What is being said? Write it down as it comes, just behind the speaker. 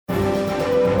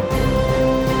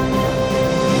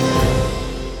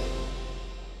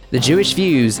The Jewish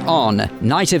views on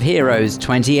Night of Heroes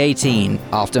 2018.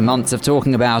 After months of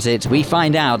talking about it, we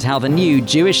find out how the new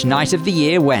Jewish Night of the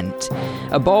Year went.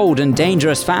 A bold and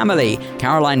dangerous family.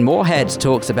 Caroline Moorehead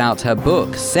talks about her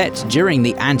book set during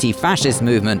the anti-fascist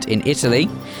movement in Italy.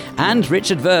 And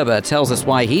Richard Verber tells us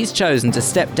why he's chosen to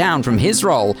step down from his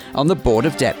role on the Board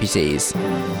of Deputies.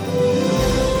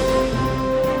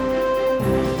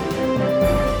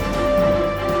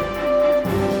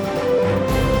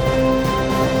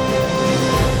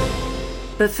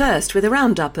 But first, with a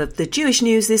roundup of the Jewish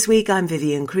news this week, I'm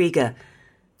Vivian Krieger.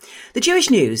 The Jewish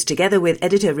News, together with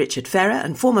editor Richard Ferrer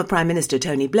and former Prime Minister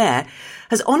Tony Blair,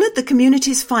 has honoured the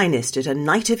community's finest at a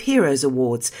Night of Heroes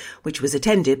Awards, which was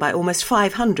attended by almost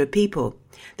 500 people.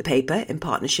 The paper, in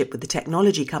partnership with the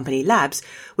technology company Labs,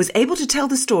 was able to tell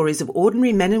the stories of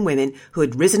ordinary men and women who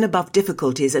had risen above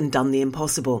difficulties and done the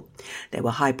impossible. There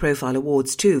were high-profile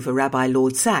awards too for Rabbi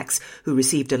Lord Sachs, who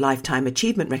received a Lifetime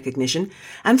Achievement recognition,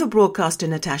 and for broadcaster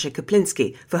Natasha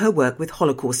Kaplinsky for her work with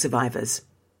Holocaust survivors.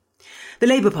 The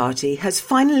Labour Party has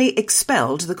finally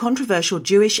expelled the controversial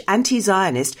Jewish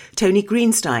anti-Zionist Tony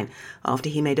Greenstein after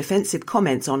he made offensive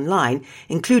comments online,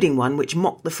 including one which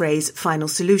mocked the phrase final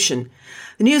solution.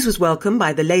 The news was welcomed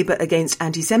by the Labour Against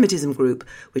Anti-Semitism group,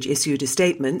 which issued a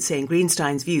statement saying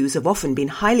Greenstein's views have often been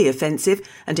highly offensive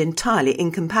and entirely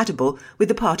incompatible with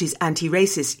the party's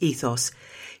anti-racist ethos.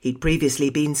 He'd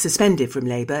previously been suspended from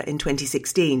Labour in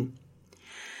 2016.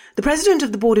 The President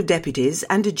of the Board of Deputies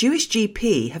and a Jewish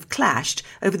GP have clashed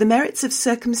over the merits of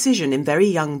circumcision in very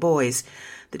young boys.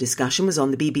 The discussion was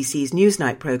on the BBC's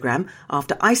Newsnight programme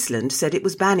after Iceland said it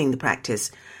was banning the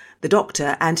practice. The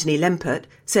doctor, Anthony Lempert,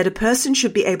 said a person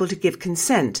should be able to give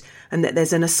consent and that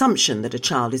there's an assumption that a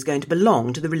child is going to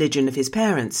belong to the religion of his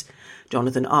parents.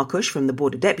 Jonathan Arkush from the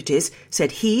Board of Deputies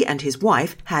said he and his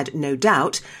wife had no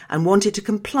doubt and wanted to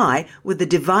comply with the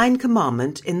divine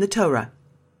commandment in the Torah.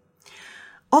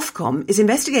 Ofcom is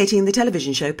investigating the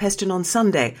television show Peston on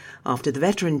Sunday after the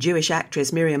veteran Jewish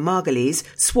actress Miriam Margolyes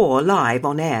swore live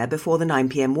on air before the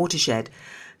 9pm watershed.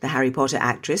 The Harry Potter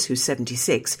actress, who's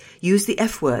 76, used the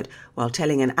F-word while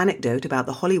telling an anecdote about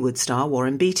the Hollywood star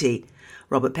Warren Beatty.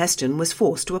 Robert Peston was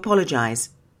forced to apologise.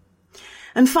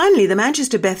 And finally, the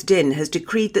Manchester Beth Din has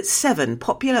decreed that 7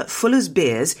 popular Fuller's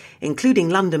beers, including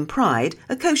London Pride,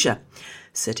 are kosher.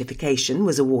 Certification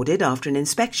was awarded after an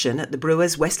inspection at the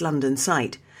brewer's West London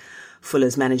site.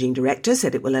 Fuller's managing director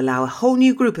said it will allow a whole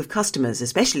new group of customers,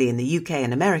 especially in the UK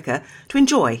and America, to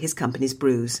enjoy his company's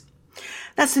brews.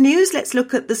 That's the news. Let's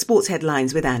look at the sports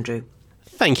headlines with Andrew.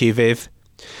 Thank you, Viv.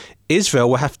 Israel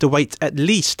will have to wait at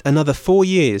least another 4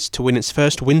 years to win its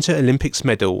first Winter Olympics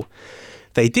medal.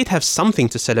 They did have something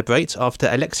to celebrate after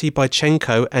Alexei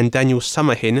Bychenko and Daniel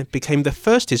Samahin became the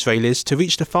first Israelis to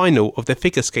reach the final of the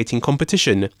figure skating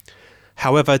competition.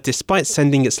 However, despite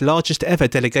sending its largest ever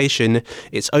delegation,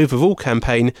 its overall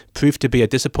campaign proved to be a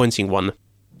disappointing one.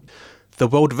 The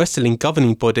World Wrestling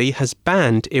Governing Body has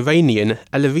banned Iranian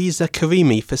Alireza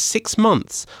Karimi for 6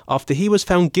 months after he was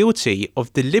found guilty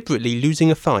of deliberately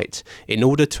losing a fight in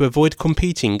order to avoid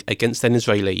competing against an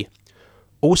Israeli.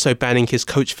 Also banning his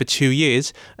coach for 2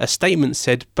 years, a statement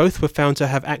said both were found to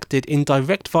have acted in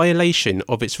direct violation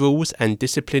of its rules and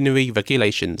disciplinary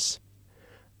regulations.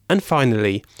 And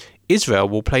finally, Israel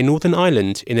will play Northern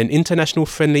Ireland in an international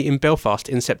friendly in Belfast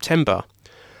in September.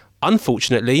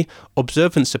 Unfortunately,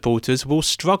 observant supporters will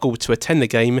struggle to attend the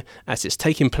game as it's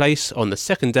taking place on the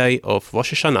second day of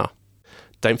Rosh Hashanah.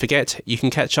 Don't forget, you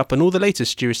can catch up on all the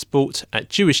latest Jewish sport at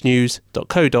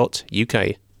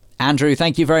jewishnews.co.uk. Andrew,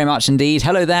 thank you very much indeed.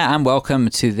 Hello there and welcome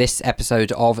to this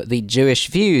episode of The Jewish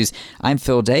Views. I'm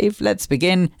Phil Dave. Let's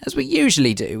begin, as we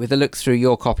usually do, with a look through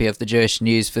your copy of the Jewish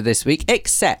News for this week,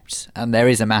 except, and there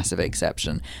is a massive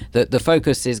exception, that the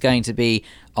focus is going to be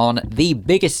on the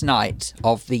biggest night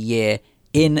of the year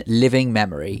in living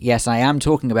memory. Yes, I am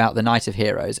talking about the Night of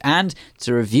Heroes, and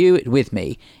to review it with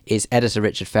me is editor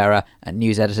Richard Ferrer and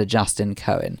news editor Justin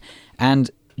Cohen. And,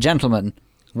 gentlemen,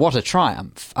 what a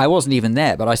triumph. I wasn't even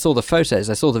there, but I saw the photos,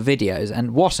 I saw the videos,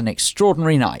 and what an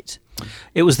extraordinary night.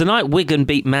 It was the night Wigan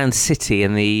beat Man City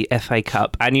in the FA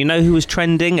Cup. And you know who was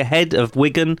trending ahead of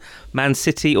Wigan, Man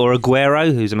City, or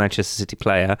Aguero, who's a Manchester City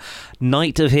player?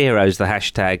 Night of Heroes, the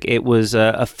hashtag. It was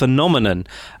a phenomenon.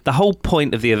 The whole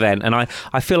point of the event, and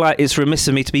I feel like it's remiss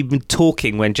of me to be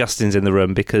talking when Justin's in the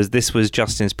room, because this was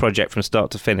Justin's project from start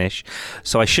to finish.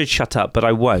 So I should shut up, but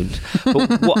I won't.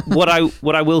 But what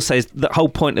I will say is the whole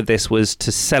point of this was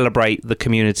to celebrate the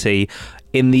community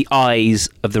in the eyes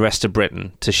of the rest of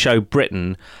Britain, to show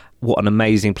Britain what an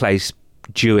amazing place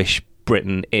Jewish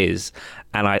Britain is.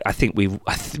 And I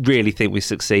really think we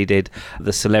succeeded.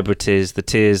 The celebrities, the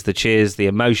tears, the cheers, the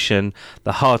emotion,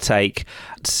 the heartache.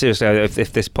 Seriously,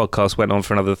 if this podcast went on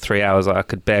for another 3 hours, I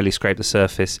could barely scrape the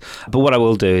surface. But what I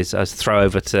will do is throw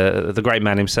over to the great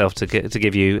man himself to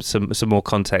give you some more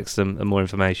context and more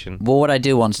information. Well, what I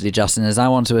do want to do, Justin, is I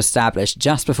want to establish,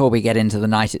 just before we get into the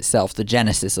night itself, the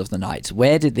genesis of the night.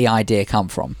 Where did the idea come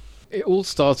from? It all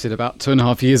started about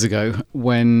 2.5 years ago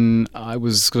when I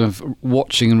was kind of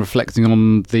watching and reflecting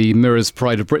on the Mirror's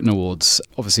Pride of Britain Awards.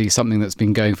 Obviously something that's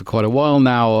been going for quite a while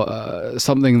now,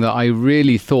 something that I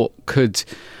really thought could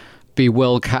be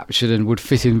well captured and would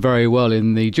fit in very well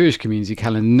in the Jewish community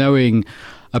calendar, knowing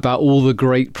about all the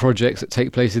great projects that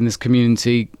take place in this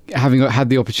community, having had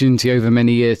the opportunity over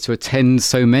many years to attend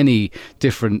so many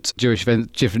different Jewish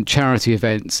events, different charity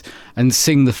events, and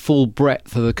sing the full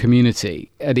breadth of the community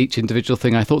at each individual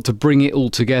thing. I thought to bring it all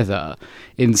together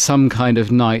in some kind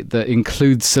of night that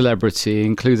includes celebrity,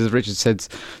 includes, as Richard said,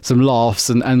 some laughs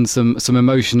and some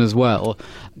emotion as well,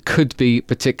 could be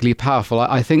particularly powerful.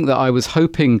 I think that I was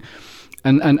hoping...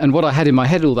 And what I had in my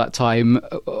head all that time,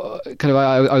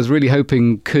 I was really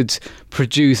hoping could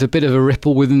produce a bit of a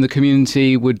ripple within the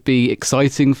community, would be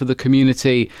exciting for the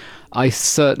community. I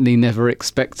certainly never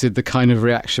expected the kind of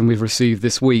reaction we've received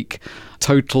this week.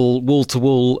 Total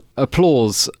wall-to-wall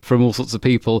applause from all sorts of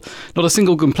people. Not a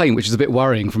single complaint, which is a bit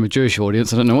worrying from a Jewish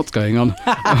audience. I don't know what's going on.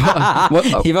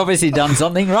 You've obviously done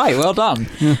something right. Well done.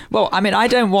 Yeah. Well, I mean, I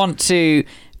don't want to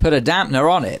put a dampener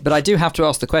on it, but I do have to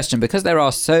ask the question, because there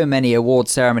are so many award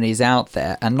ceremonies out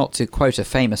there, and not to quote a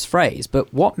famous phrase,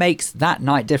 but what makes that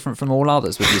night different from all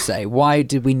others, would you say? Why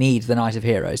did we need the Night of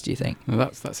Heroes, do you think? Well,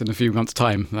 that's in a few months'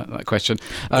 time, that question.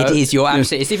 It is. You're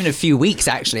absolutely. It's even a few weeks,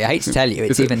 actually. I hate to tell you.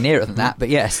 It's even nearer than that, but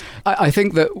yes. I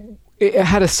think that it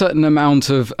had a certain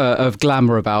amount of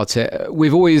glamour about it.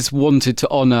 We've always wanted to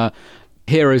honour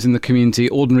heroes in the community,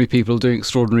 ordinary people doing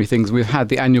extraordinary things. We've had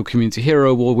the annual Community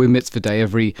Hero Award with Mitzvah Day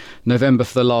every November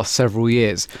for the last several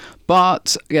years.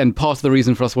 But again, part of the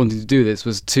reason for us wanting to do this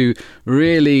was to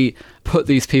really put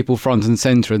these people front and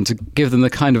centre and to give them the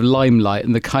kind of limelight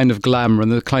and the kind of glamour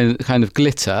and the kind of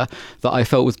glitter that I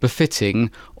felt was befitting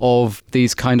of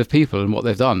these kind of people and what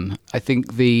they've done. I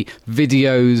think the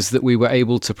videos that we were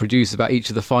able to produce about each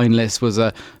of the finalists was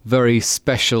a very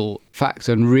special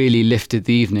factor and really lifted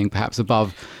the evening, perhaps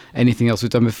above anything else we've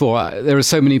done before. There are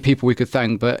so many people we could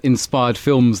thank, but Inspired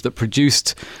Films that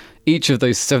produced each of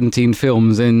those 17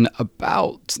 films in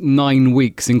about 9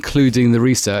 weeks, including the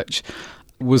research,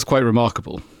 was quite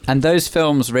remarkable. And those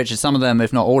films, Richard, some of them,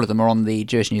 if not all of them, are on the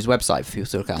Jewish News website for people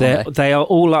to look at. They are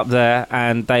all up there,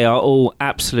 and they are all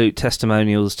absolute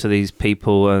testimonials to these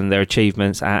people and their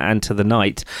achievements and to the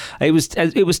night. It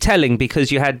was telling,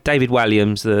 because you had David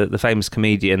Walliams, the famous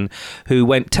comedian, who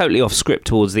went totally off script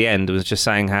towards the end, was just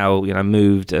saying how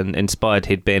moved and inspired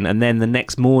he'd been, and then the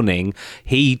next morning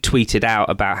he tweeted out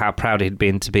about how proud he'd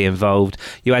been to be involved.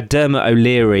 You had Dermot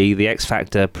O'Leary, the X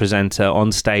Factor presenter,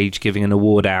 on stage giving an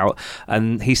award out,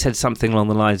 and he said something along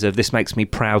the lines of, "This makes me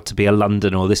proud to be a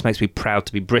Londoner," or "This makes me proud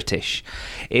to be British."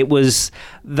 It was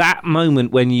that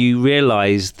moment when you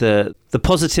realise the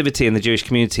positivity in the Jewish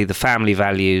community, the family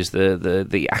values,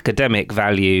 the academic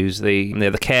values,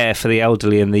 the care for the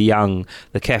elderly and the young,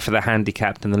 the care for the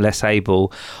handicapped and the less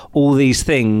able. All these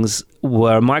things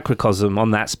were a microcosm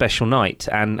on that special night,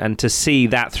 and to see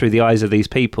that through the eyes of these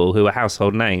people who are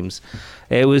household names,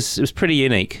 it was pretty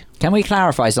unique. Can we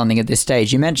clarify something at this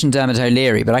stage? You mentioned Dermot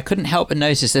O'Leary, but I couldn't help but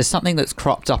notice there's something that's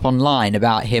cropped up online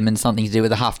about him and something to do with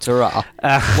the Haftarah.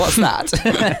 What's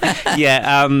that?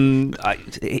 Yeah,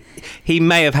 he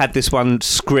may have had this one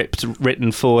script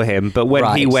written for him, but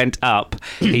when he went up,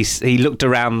 he looked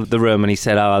around the room and he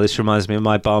said, "Oh, this reminds me of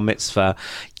my bar mitzvah.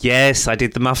 Yes, I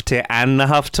did the muftir and the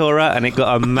Haftarah," and it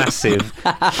got a massive,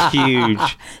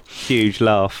 huge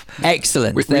laugh.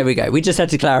 Excellent. There we go. We just had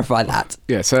to clarify that.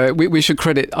 Yeah, so we should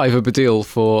credit Ivor Badil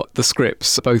for the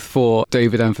scripts, both for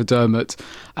David and for Dermot.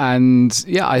 And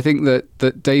yeah, I think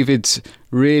that David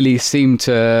really seemed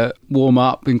to warm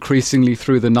up increasingly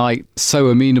through the night, so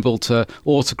amenable to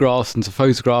autographs and to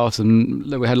photographs, and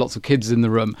we had lots of kids in the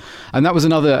room. And that was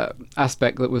another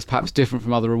aspect that was perhaps different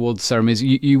from other awards ceremonies.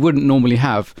 You wouldn't normally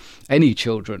have any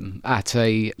children at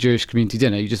a Jewish community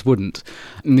dinner, you just wouldn't.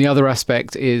 And the other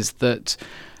aspect is that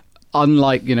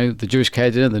unlike, the Jewish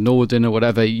Care dinner, the Norwood dinner,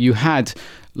 whatever, you had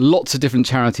lots of different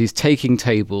charities taking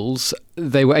tables.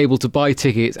 They were able to buy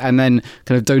tickets and then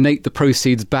kind of donate the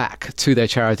proceeds back to their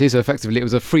charity. So effectively, it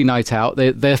was a free night out.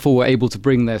 They therefore were able to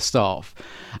bring their staff.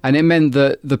 And it meant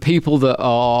that the people that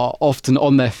are often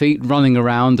on their feet, running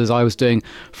around, as I was doing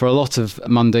for a lot of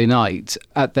Monday night,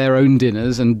 at their own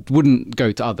dinners and wouldn't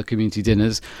go to other community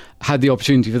dinners, had the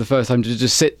opportunity for the first time to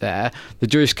just sit there. The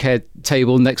Jewish Care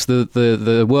table next to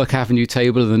the Work Avenue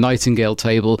table and the Nightingale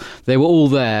table, they were all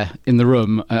there in the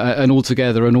room and all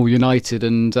together and all united.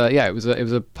 And it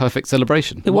was a perfect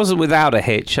celebration. It wasn't without a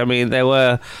hitch. I mean, there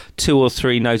were 2 or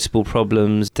 3 notable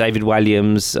problems. David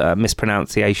Walliams'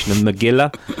 mispronunciation of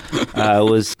Megillah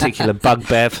was a particular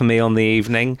bugbear for me on the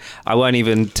evening. I won't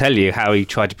even tell you how he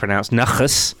tried to pronounce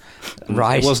nachas.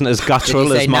 Right. It wasn't as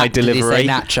guttural as my delivery. Did he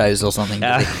say nachos or something?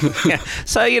 Yeah.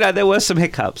 So, there were some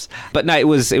hiccups. But no, it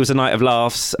was a night of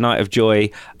laughs, a night of joy.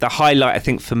 The highlight, I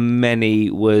think, for many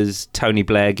was Tony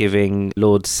Blair giving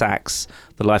Lord Sachs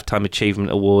the Lifetime Achievement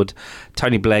Award.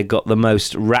 Tony Blair got the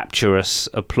most rapturous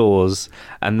applause.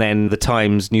 And then the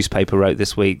Times newspaper wrote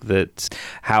this week that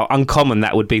how uncommon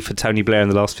that would be for Tony Blair in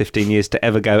the last 15 years to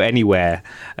ever go anywhere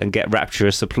and get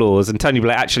rapturous applause. And Tony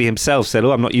Blair actually himself said,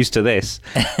 I'm not used to this,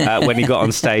 when he got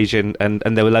on stage and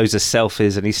there were loads of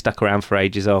selfies and he stuck around for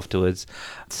ages afterwards.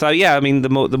 So, yeah, I mean, the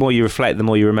more you reflect, the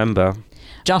more you remember.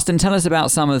 Justin, tell us about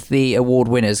some of the award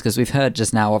winners, because we've heard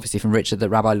just now, obviously, from Richard that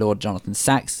Rabbi Lord Jonathan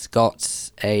Sachs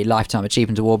got a Lifetime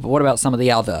Achievement Award, but what about some of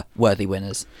the other worthy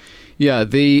winners? Yeah,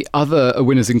 the other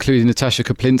winners include Natasha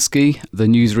Kaplinsky, the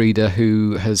newsreader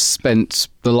who has spent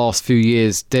the last few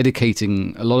years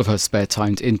dedicating a lot of her spare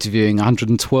time to interviewing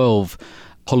 112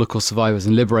 Holocaust survivors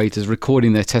and liberators,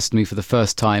 recording their testimony for the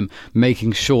first time,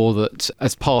 making sure that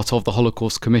as part of the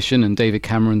Holocaust Commission and David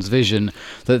Cameron's vision,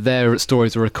 that their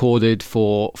stories are recorded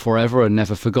for forever and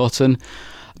never forgotten.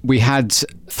 We had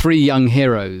 3 young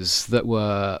heroes that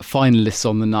were finalists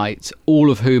on the night,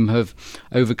 all of whom have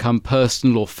overcome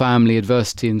personal or family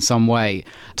adversity in some way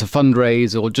to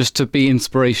fundraise or just to be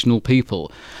inspirational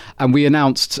people. And we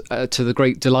announced, to the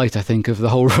great delight, I think, of the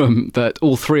whole room, that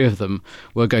all 3 of them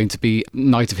were going to be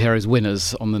Night of Heroes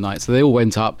winners on the night. So they all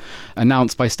went up,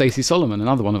 announced by Stacey Solomon,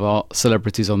 another one of our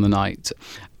celebrities on the night.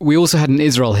 We also had an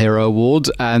Israel Hero Award,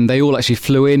 and they all actually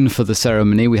flew in for the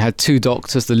ceremony. We had 2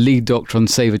 doctors, the lead doctor on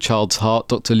Save a Child's Heart,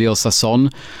 Dr. Lior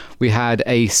Sasson. We had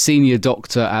a senior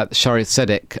doctor at Shaare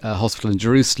Zedek Hospital in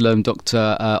Jerusalem,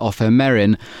 Dr. Ofer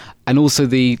Merin, and also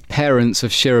the parents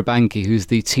of Shira Banki, who's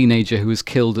the teenager who was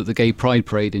killed at the Gay Pride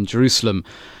Parade in Jerusalem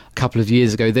a couple of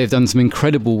years ago. They've done some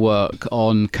incredible work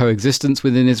on coexistence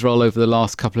within Israel over the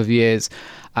last couple of years,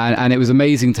 and it was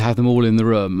amazing to have them all in the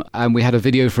room. And we had a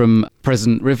video from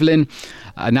President Rivlin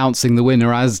announcing the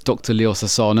winner as Dr. Lior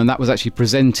Sasson, and that was actually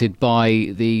presented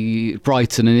by the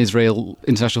Brighton and Israel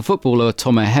international footballer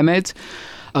Tomer Hemed,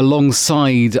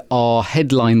 alongside our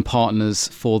headline partners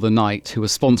for the night, who were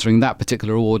sponsoring that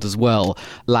particular award as well,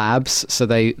 Labs, so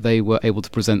they were able to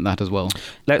present that as well.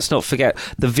 Let's not forget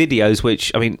the videos,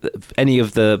 which, I mean, any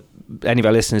of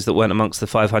our listeners that weren't amongst the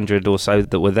 500 or so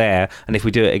that were there, and if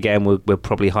we do it again, we'll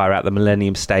probably hire out the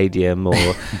Millennium Stadium or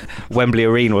Wembley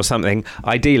Arena or something,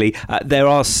 ideally. There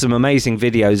are some amazing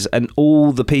videos, and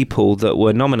all the people that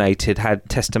were nominated had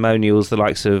testimonials, the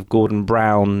likes of Gordon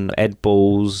Brown, Ed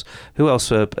Balls, who else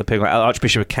were appearing?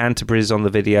 Archbishop of Canterbury's on the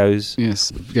videos.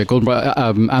 Yes, yeah, Gordon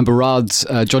Brown, Amber Rudd's,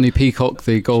 Johnny Peacock,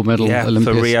 the gold medal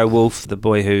Olympian. For Rio Wolf, the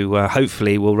boy who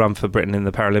hopefully will run for Britain in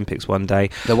the Paralympics one day.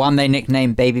 The one they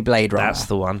nicknamed Baby Blade Runner. That's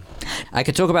the one. I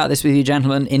could talk about this with you,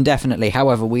 gentlemen, indefinitely.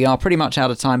 However, we are pretty much out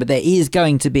of time, but there is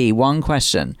going to be one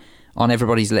question on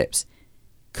everybody's lips.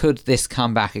 Could this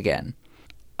come back again?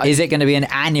 Is it going to be an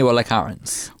annual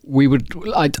occurrence? We would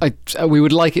like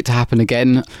it to happen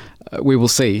again. We will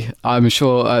see. I'm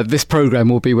sure this programme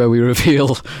will be where we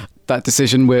reveal that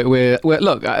decision.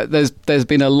 Look, there's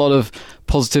been a lot of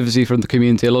positivity from the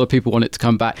community. A lot of people want it to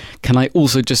come back. Can I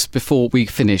also, just before we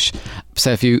finish,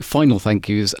 say a few final thank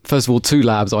yous? First of all, to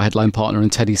Labs, our headline partner,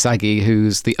 and Teddy Saggi,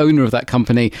 who's the owner of that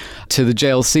company, to the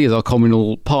JLC as our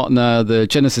communal partner, the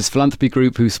Genesis Philanthropy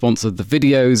Group, who sponsored the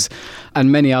videos,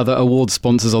 and many other award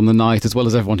sponsors on the night, as well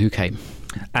as everyone who came.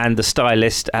 And the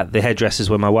stylist at the hairdressers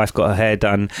where my wife got her hair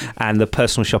done, and the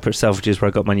personal shopper at Selfridges where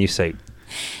I got my new suit.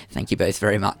 Thank you both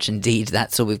very much indeed.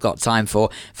 That's all we've got time for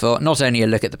not only a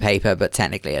look at the paper, but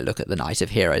technically a look at the Night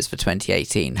of Heroes for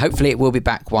 2018. Hopefully it will be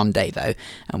back one day, though,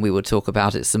 and we will talk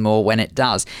about it some more when it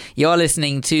does. You're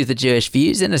listening to The Jewish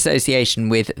Views in association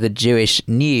with The Jewish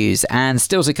News, and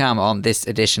still to come on this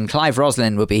edition, Clive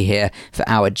Roslin will be here for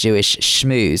our Jewish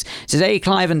Schmooze. Today,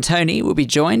 Clive and Tony will be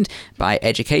joined by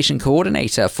Education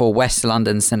Coordinator for West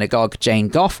London Synagogue, Jane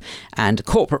Goff, and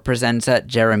Corporate Presenter,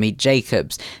 Jeremy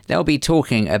Jacobs. They'll be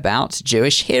talking about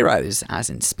Jewish heroes. As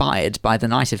inspired by the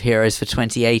Night of Heroes for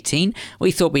 2018,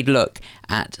 we thought we'd look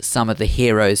at some of the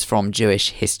heroes from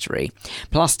Jewish history.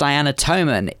 Plus, Diana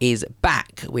Toman is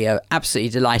back, we are absolutely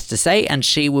delighted to say, and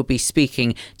she will be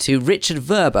speaking to Richard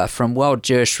Verber from World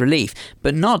Jewish Relief,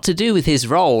 but not to do with his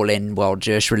role in World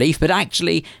Jewish Relief, but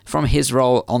actually from his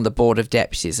role on the Board of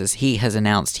Deputies, as he has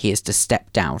announced he is to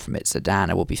step down from it. So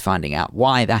Diana will be finding out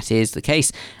why that is the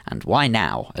case and why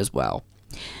now as well.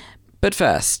 But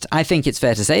first, I think it's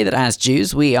fair to say that as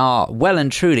Jews, we are well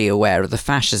and truly aware of the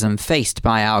fascism faced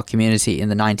by our community in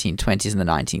the 1920s and the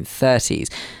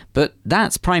 1930s. But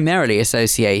that's primarily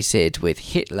associated with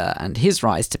Hitler and his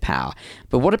rise to power.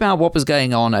 But what about what was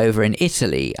going on over in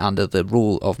Italy under the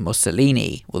rule of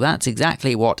Mussolini? Well, that's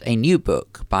exactly what a new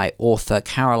book by author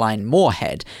Caroline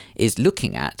Moorehead is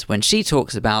looking at when she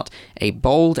talks about a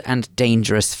bold and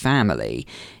dangerous family.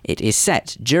 It is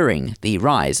set during the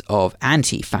rise of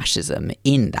anti-fascism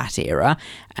in that era,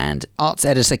 and arts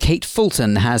editor Kate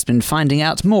Fulton has been finding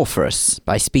out more for us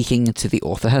by speaking to the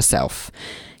author herself.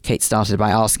 Kate started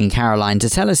by asking Caroline to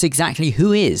tell us exactly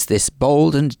who is this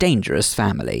bold and dangerous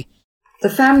family. The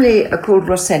family are called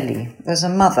Rosselli. There's a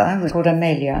mother who's called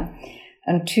Amelia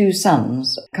and two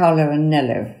sons, Carlo and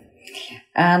Nello.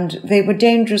 And they were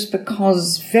dangerous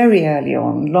because very early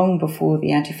on, long before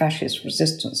the anti-fascist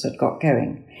resistance had got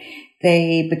going,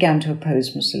 they began to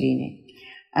oppose Mussolini.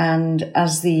 And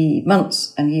as the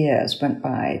months and years went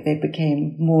by, they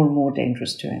became more and more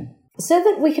dangerous to him. So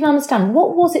that we can understand,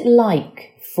 what was it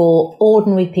like for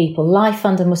ordinary people, life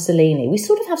under Mussolini? We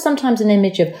sort of have sometimes an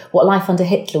image of what life under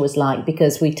Hitler was like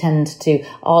because we tend to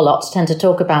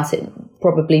talk about it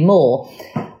probably more.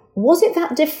 Was it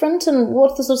that different, and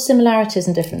what are the sort of similarities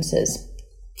and differences?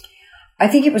 I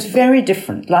think it was very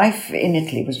different. Life in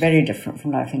Italy was very different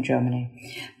from life in Germany.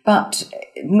 But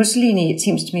Mussolini, it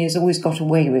seems to me, has always got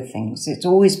away with things. It's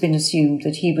always been assumed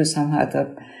that he was somehow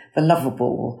the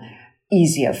lovable,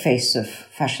 easier face of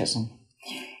fascism.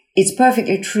 It's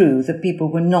perfectly true that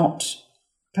people were not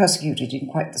persecuted in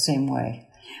quite the same way.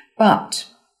 But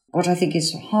what I think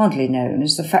is hardly known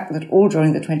is the fact that all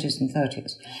during the 20s and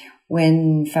 30s,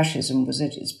 when fascism was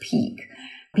at its peak,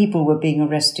 people were being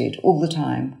arrested all the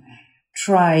time,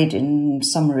 tried in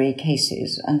summary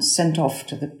cases, and sent off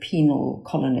to the penal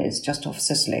colonies just off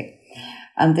Sicily.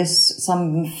 And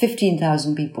some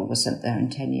 15,000 people were sent there in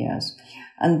 10 years.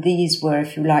 And these were,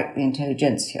 if you like, the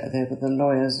intelligentsia. They were the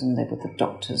lawyers, and they were the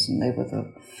doctors, and they were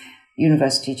the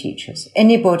university teachers.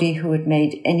 Anybody who had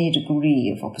made any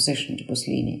degree of opposition to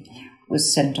Mussolini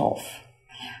was sent off.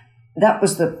 That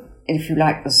was if you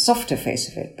like, the softer face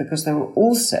of it, because there were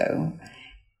also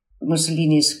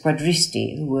Mussolini's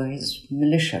squadristi, who were his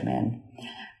militiamen,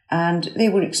 and they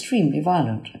were extremely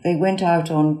violent. They went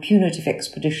out on punitive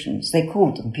expeditions. They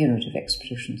called them punitive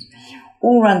expeditions,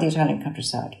 all around the Italian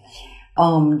countryside,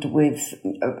 armed with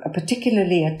a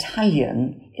particularly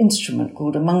Italian instrument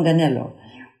called a manganello,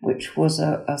 which was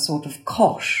a sort of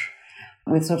kosh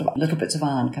with sort of little bits of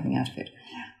iron coming out of it.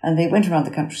 And they went around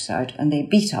the countryside and they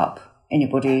beat up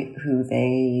anybody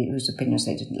whose opinions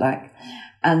they didn't like,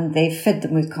 and they fed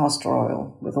them with castor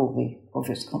oil with all the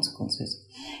obvious consequences.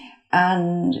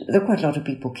 And there were quite a lot of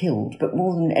people killed, but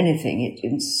more than anything, it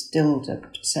instilled a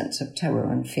sense of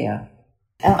terror and fear.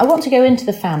 I want to go into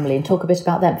the family and talk a bit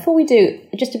about that. Before we do,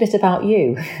 just a bit about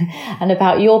you and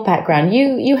about your background.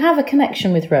 You have a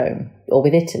connection with Rome, or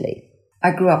with Italy.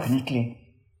 I grew up in Italy.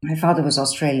 My father was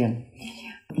Australian.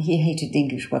 He hated the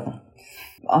English weather.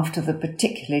 After the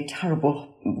particularly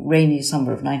terrible rainy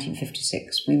summer of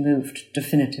 1956, we moved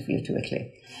definitively to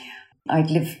Italy. I'd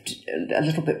lived a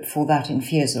little bit before that in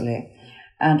Fiesole,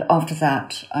 and after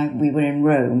that we were in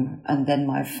Rome, and then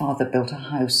my father built a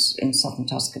house in southern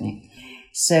Tuscany.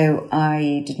 So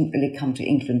I didn't really come to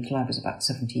England till I was about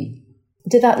 17.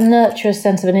 Did that nurture a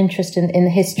sense of an interest in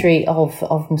the history of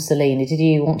Mussolini? Did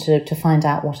you want to find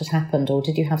out what had happened, or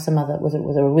did you have some other, was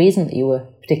there a reason that you were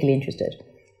particularly interested?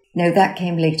 No, that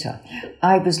came later.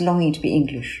 I was longing to be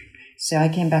English, so I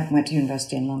came back and went to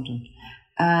university in London.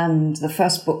 And the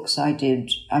first books I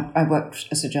did, I worked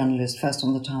as a journalist, first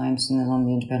on the Times and then on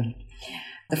the Independent.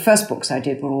 The first books I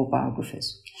did were all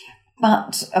biographies.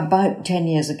 But about 10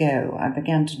 years ago, I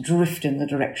began to drift in the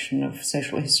direction of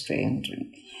social history, and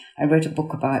I wrote a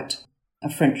book about a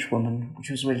French woman,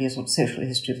 which was really a sort of social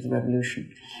history of the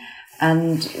revolution.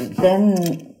 And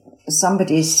then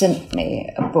somebody sent me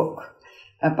a book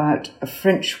about a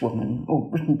French woman, or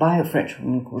written by a French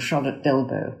woman called Charlotte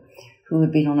Delbo, who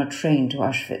had been on a train to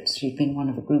Auschwitz. She'd been one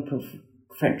of a group of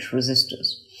French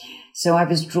resistors. So I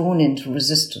was drawn into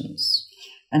resistance.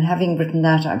 And having written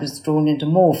that, I was drawn into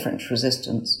more French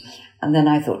resistance. And then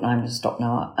I thought, no, I'm going to stop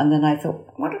now. And then I thought,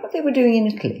 I wonder what they were doing in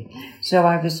Italy. So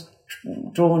I was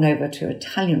drawn over to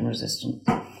Italian resistance.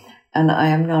 And I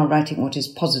am now writing what is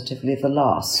positively the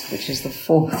last, which is the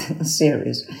fourth in the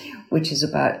series, which is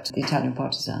about the Italian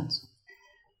partisans.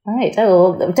 Right.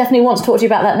 Oh, well, definitely want to talk to you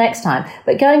about that next time.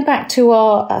 But going back to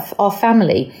our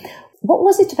family, what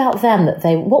was it about them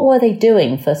what were they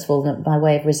doing, first of all, by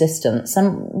way of resistance?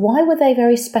 And why were they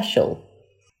very special?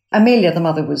 Amelia, the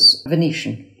mother, was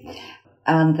Venetian,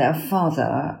 and their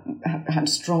father had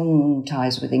strong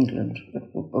ties with England,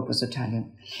 but was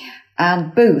Italian.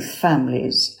 And both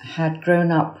families had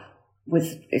grown up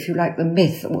with, if you like, the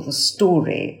myth or the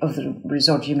story of the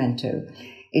Risorgimento,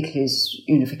 Italy's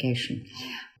unification.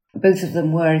 Both of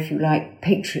them were, if you like,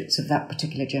 patriots of that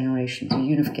particular generation, the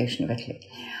unification of Italy.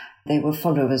 They were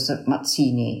followers of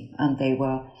Mazzini, and they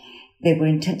were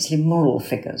intensely moral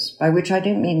figures, by which I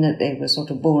don't mean that they were sort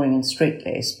of boring and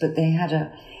straight-laced, but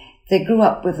they grew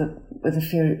up with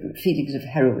feelings of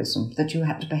heroism, that you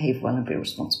had to behave well and be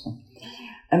responsible.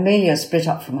 Amelia split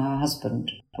up from her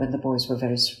husband when the boys were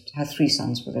her three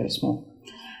sons were very small,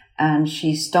 and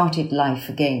she started life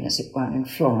again, as it were, in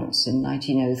Florence in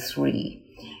 1903.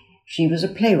 She was a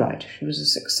playwright. She was a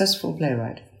successful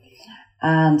playwright.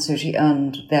 And so she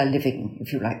earned their living,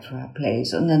 if you like, through her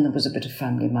plays. And then there was a bit of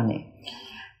family money.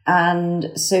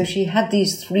 And so she had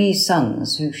these three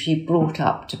sons who she brought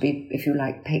up to be, if you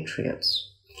like,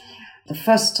 patriots. The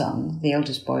first son, the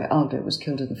eldest boy, Aldo, was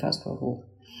killed in the First World War,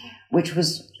 which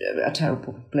was a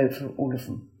terrible blow for all of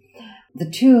them. The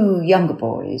two younger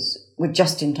boys were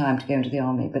just in time to go into the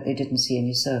army, but they didn't see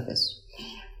any service.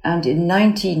 And in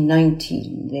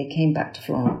 1919, they came back to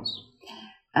Florence.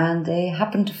 And they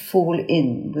happened to fall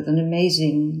in with an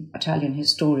amazing Italian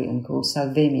historian called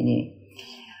Salvemini.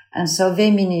 And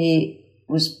Salvemini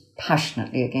was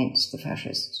passionately against the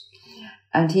fascists.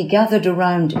 And he gathered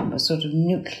around him a sort of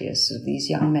nucleus of these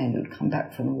young men who'd come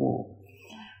back from the war.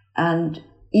 And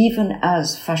even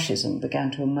as fascism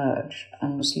began to emerge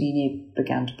and Mussolini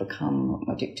began to become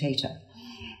a dictator,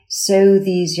 so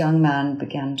these young men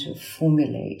began to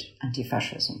formulate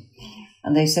anti-fascism.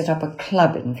 And they set up a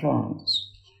club in Florence,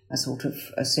 a sort of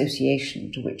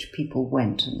association to which people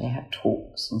went, and they had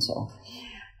talks and so on.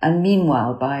 And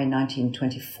meanwhile, by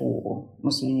 1924,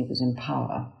 Mussolini was in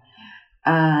power,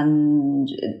 and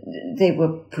they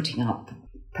were putting up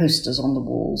posters on the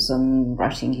walls and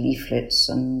writing leaflets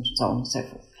and so on and so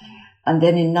forth. And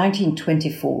then in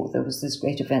 1924, there was this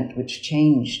great event which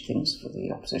changed things for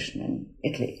the opposition in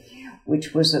Italy,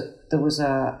 which was there was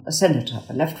a senator,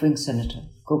 a left-wing senator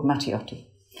called Matteotti.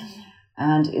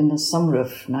 And in the summer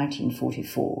of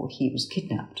 1944, he was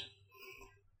kidnapped.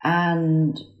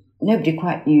 And nobody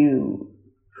quite knew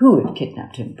who had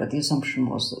kidnapped him, but the assumption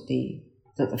was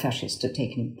that the fascists had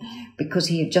taken him, because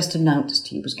he had just announced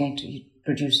he was going to be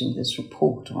producing this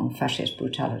report on fascist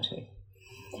brutality.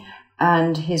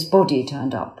 And his body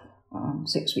turned up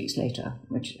 6 weeks later,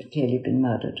 which had clearly been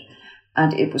murdered.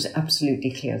 And it was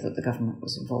absolutely clear that the government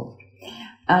was involved.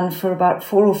 And for about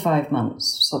 4 or 5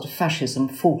 months, sort of fascism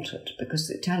faltered because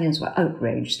the Italians were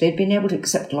outraged. They'd been able to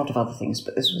accept a lot of other things,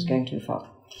 but this was going too far.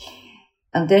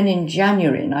 And then in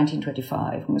January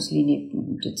 1925, Mussolini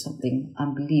did something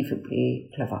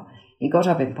unbelievably clever. He got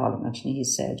up in Parliament and he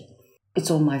said, "It's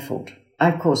all my fault. I,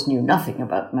 of course, knew nothing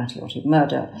about the Matteotti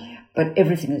murder, but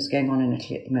everything that's going on in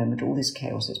Italy at the moment, all this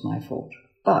chaos, is my fault.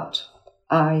 But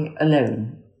I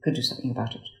alone could do something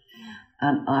about it.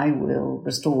 And I will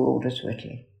restore order to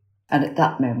Italy." And at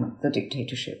that moment, the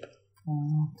dictatorship.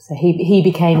 So he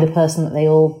became the person that they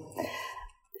all...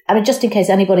 I mean, just in case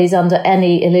anybody's under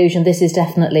any illusion, this is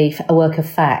definitely a work of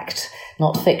fact,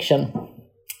 not fiction.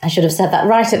 I should have said that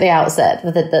right at the outset,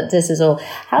 that this is all...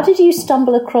 How did you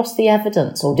stumble across the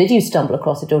evidence? Or did you stumble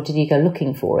across it, or did you go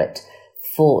looking for it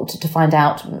to find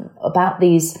out about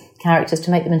these characters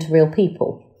to make them into real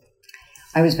people?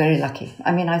 I was very lucky.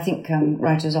 I mean, I think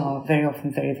writers are very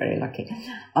often very, very lucky.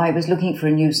 I was looking for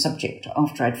a new subject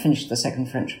after I'd finished the second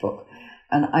French book,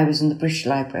 and I was in the British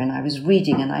Library and I was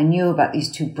reading, and I knew about these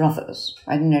two brothers.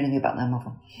 I didn't know anything about their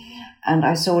mother. And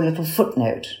I saw a little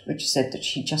footnote which said that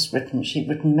she'd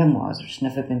written memoirs which had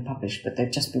never been published, but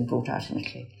they'd just been brought out in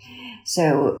Italy.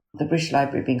 So the British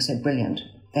Library being so brilliant,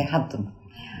 they had them.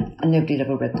 And nobody had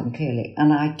ever read them clearly.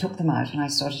 And I took them out and I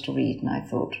started to read, and I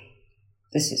thought,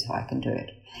 this is how I can do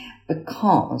it.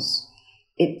 Because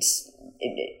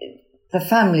the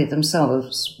family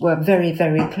themselves were very,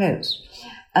 very close.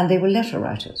 And they were letter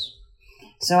writers.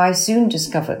 So I soon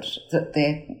discovered that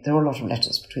there were a lot of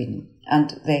letters between them,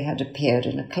 and they had appeared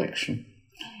in a collection.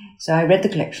 So I read the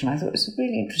collection. I thought it was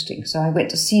really interesting. So I went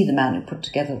to see the man who put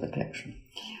together the collection.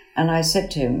 And I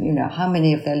said to him, how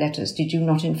many of their letters did you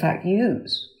not in fact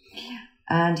use?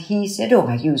 And he said,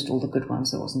 I used all the good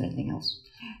ones. There wasn't anything else.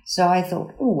 So I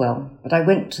thought, but I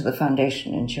went to the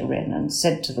foundation in Turin and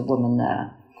said to the woman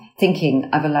there, thinking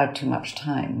I've allowed too much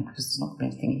time because there's not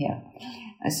anything here.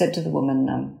 I said to the woman,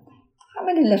 how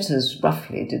many letters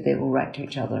roughly did they all write to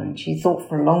each other? And she thought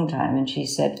for a long time and she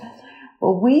said,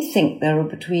 well, we think there are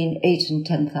between 8,000 and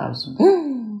 10,000.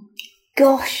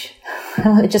 Gosh,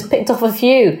 I just picked off a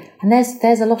few. And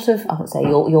there's a lot of, I won't say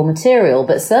your material,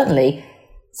 but certainly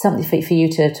something for you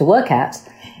to work at.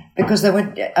 Because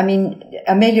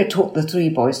Amelia taught the three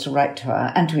boys to write to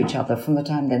her and to each other from the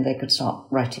time then they could start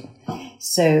writing.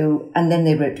 So, and then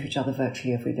they wrote to each other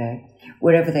virtually every day,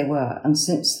 wherever they were. And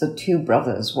since the two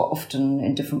brothers were often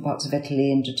in different parts of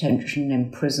Italy, in detention,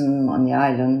 in prison, on the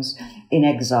islands, in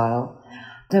exile,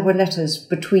 there were letters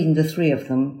between the three of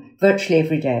them virtually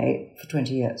every day for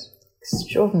 20 years.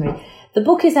 Extraordinary. The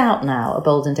book is out now, A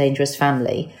Bold and Dangerous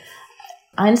Family.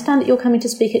 I understand that you're coming to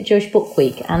speak at Jewish Book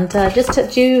Week. And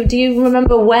do you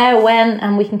remember where, when,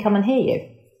 and we can come and hear you?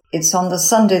 It's on the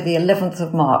Sunday, the 11th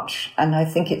of March, and I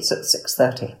think it's at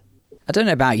 6:30. I don't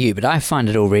know about you, but I find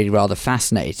it all really rather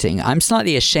fascinating. I'm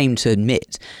slightly ashamed to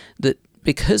admit that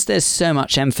because there's so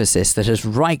much emphasis that has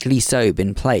rightly so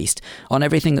been placed on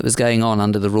everything that was going on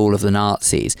under the rule of the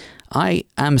Nazis, I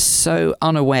am so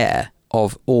unaware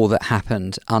of all that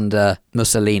happened under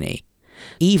Mussolini.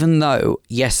 Even though,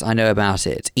 yes, I know about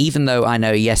it, even though I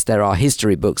know, yes, there are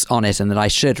history books on it and that I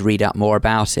should read up more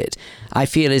about it, I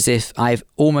feel as if I've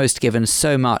almost given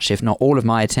so much, if not all of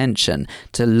my attention,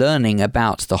 to learning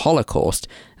about the Holocaust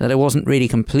that I wasn't really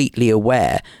completely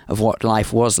aware of what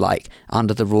life was like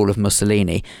under the rule of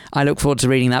Mussolini. I look forward to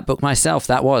reading that book myself.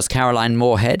 That was Caroline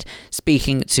Moorehead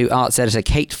speaking to arts editor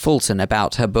Kate Fulton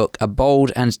about her book, A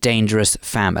Bold and Dangerous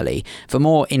Family. For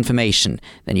more information,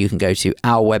 then you can go to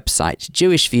our website,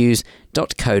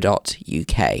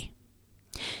 jewishviews.co.uk.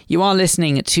 You are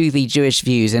listening to the Jewish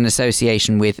Views in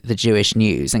association with the Jewish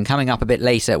News, and coming up a bit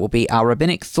later will be our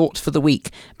Rabbinic Thought for the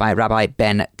Week by Rabbi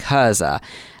Ben Kurzer.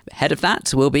 Ahead of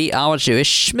that will be our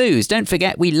Jewish Schmooze. Don't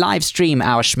forget, we live stream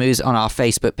our Schmooze on our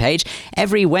Facebook page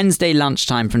every Wednesday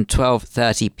lunchtime from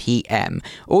 12:30 p.m.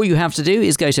 All you have to do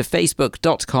is go to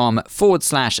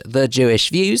facebook.com/The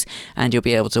Jewish Views, and you'll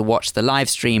be able to watch the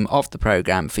live stream of the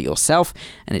programme for yourself.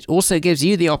 And it also gives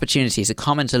you the opportunity to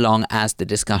comment along as the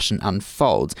discussion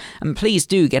unfolds. And please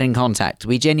do get in contact.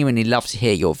 We genuinely love to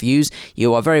hear your views.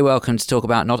 You are very welcome to talk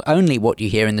about not only what you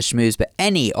hear in the Schmooze, but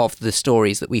any of the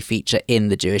stories that we feature in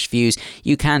the Jewish Views.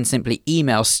 You can simply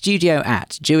email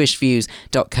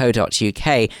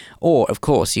studio@jewishviews.co.uk, or of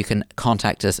course you can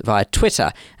contact us via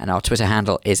Twitter, and our Twitter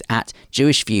handle is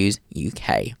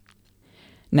 @JewishViewsUK.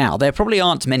 Now, there probably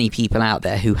aren't many people out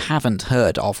there who haven't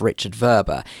heard of Richard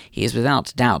Verber. He is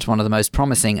without doubt one of the most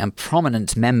promising and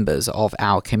prominent members of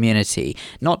our community,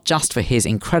 not just for his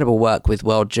incredible work with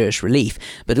World Jewish Relief,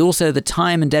 but also the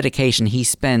time and dedication he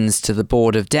spends to the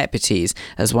Board of Deputies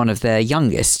as one of their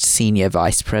youngest senior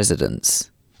vice presidents.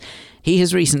 He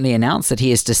has recently announced that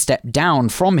he is to step down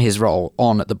from his role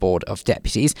on the Board of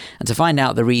Deputies, and to find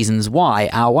out the reasons why,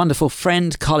 our wonderful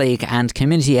friend, colleague and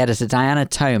community editor Diana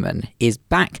Toman is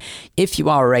back. If you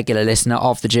are a regular listener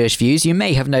of the Jewish Views, you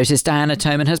may have noticed Diana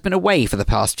Toman has been away for the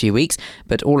past few weeks,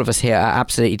 but all of us here are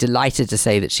absolutely delighted to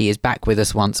say that she is back with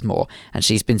us once more, and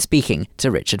she's been speaking to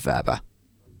Richard Verber.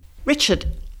 Richard,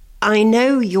 I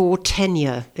know your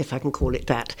tenure, if I can call it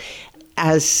that,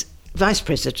 as Vice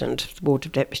President of the Board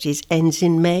of Deputies ends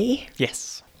in May.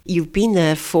 Yes. You've been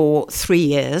there for 3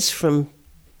 years, from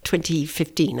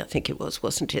 2015, I think it was,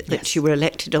 wasn't it, that yes. you were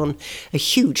elected on a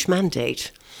huge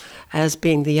mandate as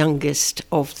being the youngest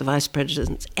of the Vice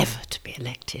Presidents ever to be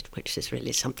elected, which is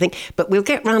really something. But we'll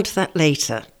get round to that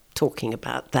later, talking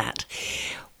about that.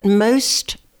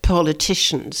 Most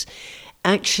politicians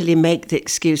actually make the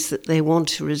excuse that they want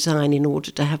to resign in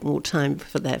order to have more time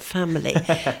for their family.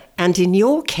 And in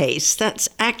your case, that's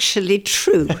actually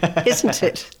true, isn't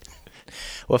it?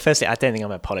 Well, firstly, I don't think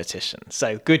I'm a politician.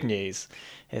 So good news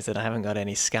is that I haven't got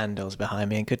any scandals behind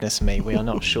me. And goodness me, we are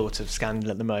not short of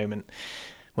scandal at the moment,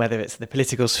 whether it's the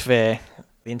political sphere,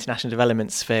 the international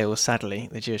development sphere, or sadly,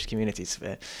 the Jewish community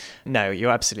sphere. No,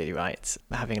 you're absolutely right.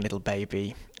 Having a little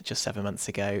baby just 7 months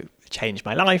ago changed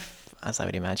my life, as I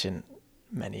would imagine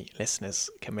many listeners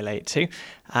can relate to.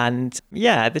 And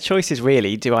yeah, the choice is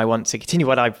really, do I want to continue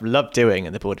what I've loved doing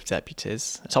at the Board of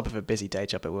Deputies, top of a busy day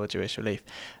job at World Jewish Relief,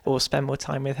 or spend more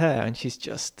time with her? And she's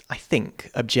just, I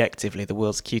think, objectively the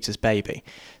world's cutest baby.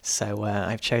 So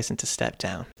I've chosen to step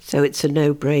down. So it's a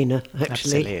no-brainer,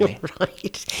 actually. Absolutely.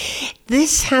 Right.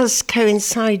 This has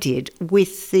coincided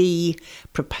with the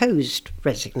proposed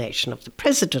resignation of the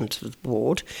president of the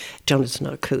board, Jonathan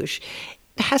Arkush.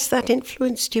 Has that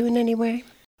influenced you in any way?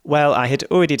 Well, I had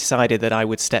already decided that I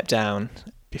would step down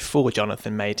before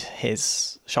Jonathan made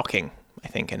his shocking, I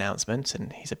think, announcement,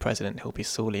 and he's a president who'll be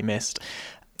sorely missed,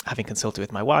 having consulted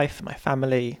with my wife, my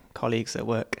family, colleagues at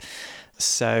work.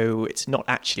 So it's not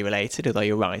actually related, although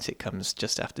you're right, it comes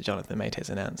just after Jonathan made his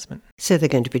announcement. So there are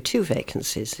going to be 2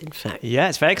 vacancies, in fact. Yeah,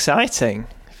 it's very exciting.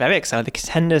 Very exciting. The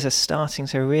contenders are starting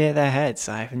to rear their heads.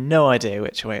 I have no idea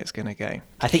which way it's going to go.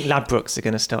 I think Ladbrokes are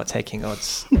going to start taking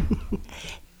odds.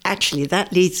 Actually,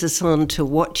 that leads us on to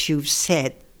what you've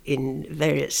said in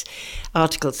various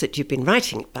articles that you've been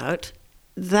writing about,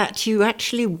 that you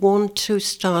actually want to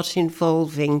start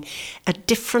involving a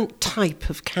different type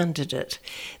of candidate,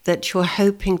 that you're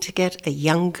hoping to get a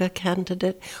younger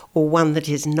candidate or one that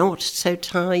is not so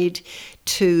tied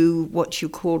to what you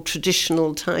call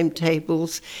traditional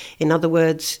timetables. In other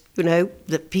words,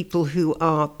 that people who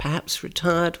are perhaps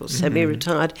retired or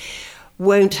semi-retired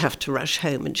won't have to rush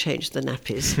home and change the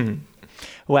nappies.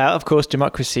 Well, of course,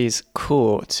 democracy is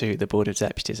core to the Board of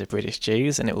Deputies of British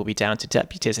Jews, and it will be down to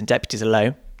deputies and deputies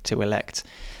alone to elect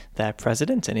their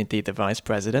president and indeed the vice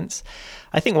presidents.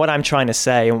 I think what I'm trying to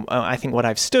say, and I think what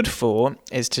I've stood for,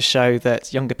 is to show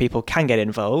that younger people can get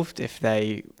involved if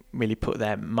they really put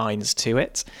their minds to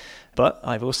it. But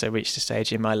I've also reached a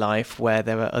stage in my life where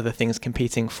there are other things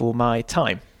competing for my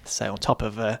time. So on top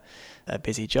of a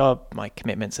busy job, my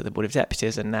commitments at the Board of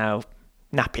Deputies are now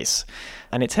nappies.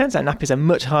 And it turns out nappies are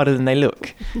much harder than they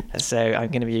look. So I'm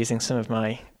going to be using some of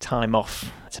my time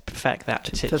off to perfect that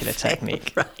particular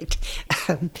technique. Right.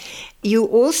 You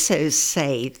also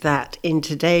say that in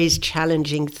today's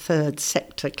challenging third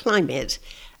sector climate,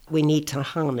 we need to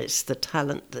harness the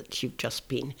talent that you've just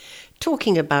been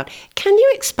talking about. Can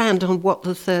you expand on what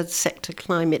the third sector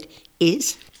climate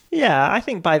is? Yeah, I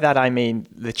think by that I mean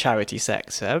the charity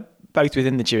sector, both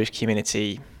within the Jewish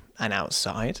community and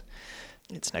outside.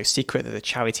 It's no secret that the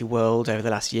charity world over the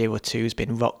last year or two has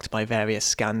been rocked by various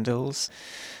scandals.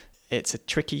 It's a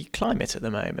tricky climate at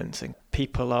the moment, and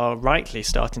people are rightly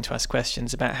starting to ask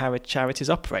questions about how charities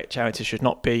operate. Charities should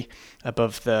not be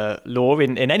above the law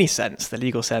in any sense, the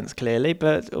legal sense clearly,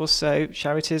 but also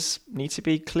charities need to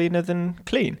be cleaner than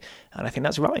clean. And I think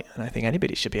that's right. And I think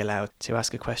anybody should be allowed to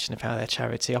ask a question of how their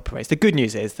charity operates. The good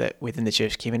news is that within the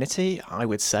Jewish community, I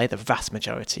would say the vast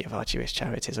majority of our Jewish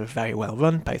charities are very well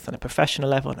run, both on a professional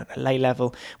level and at a lay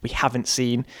level. We haven't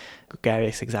seen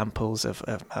gregarious examples of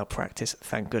malpractice,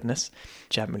 thank goodness,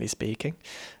 generally speaking.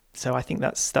 So I think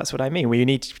that's what I mean. We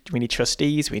need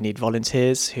trustees, we need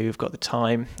volunteers who've got the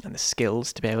time and the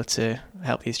skills to be able to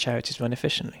help these charities run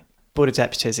efficiently. Board of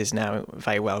Deputies is now a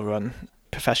very well run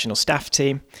professional staff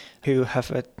team who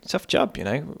have a tough job.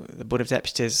 The Board of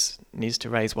Deputies needs to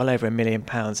raise well over £1 million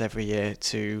every year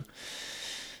to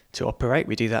operate.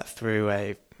 We do that through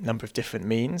a number of different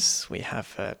means. We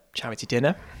have a charity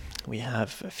dinner. We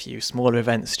have a few smaller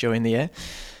events during the year.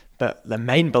 But the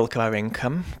main bulk of our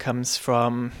income comes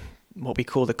from what we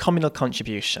call the communal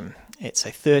contribution. It's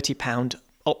a £30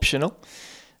 optional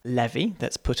levy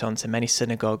that's put onto many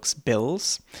synagogues'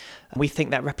 bills. We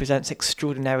think that represents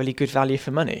extraordinarily good value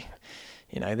for money.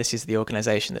 This is the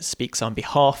organisation that speaks on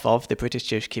behalf of the British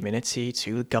Jewish community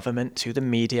to the government, to the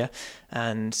media,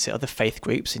 and to other faith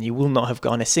groups. And you will not have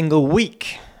gone a single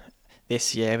week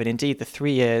this year, and indeed the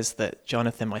 3 years that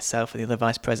Jonathan, myself, and the other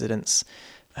vice presidents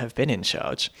have been in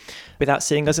charge, without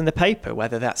seeing us in the paper,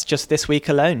 whether that's just this week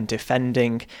alone,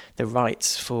 defending the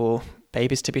rights for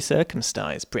babies to be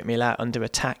circumcised, Brit Milah under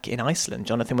attack in Iceland.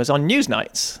 Jonathan was on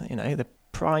Newsnights, the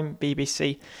prime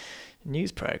BBC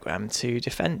news programme, to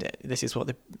defend it. This is what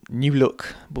the new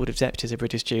look Board of Deputies of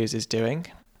British Jews is doing.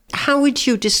 How would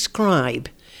you describe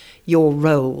your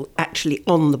role actually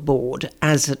on the board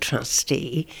as a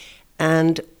trustee,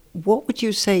 and what would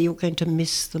you say you're going to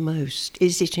miss the most?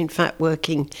 Is it in fact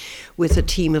working with a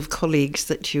team of colleagues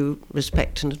that you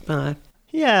respect and admire?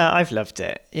 Yeah, I've loved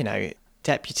it.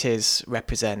 Deputies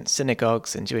represent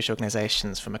synagogues and Jewish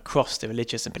organisations from across the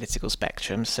religious and political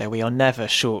spectrum, so we are never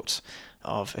short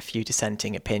of a few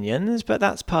dissenting opinions, but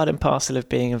that's part and parcel of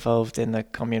being involved in a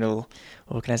communal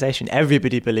organisation.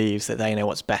 Everybody believes that they know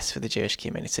what's best for the Jewish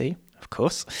community, of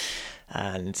course,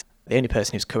 and the only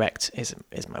person who's correct is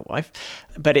my wife.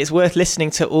 But it's worth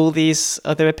listening to all these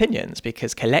other opinions,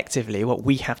 because collectively what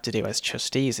we have to do as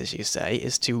trustees, as you say,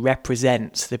 is to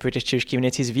represent the British Jewish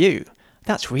community's view.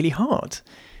 That's really hard.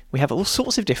 We have all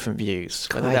sorts of different views,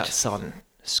 whether that's on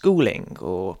schooling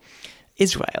or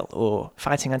Israel or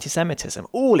fighting anti-Semitism,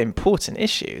 all important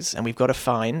issues. And we've got to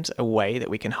find a way that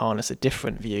we can harness the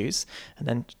different views and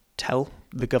then tell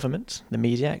the government, the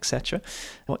media, etc.,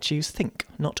 what Jews think.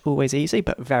 Not always easy,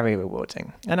 but very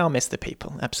rewarding. And I'll miss the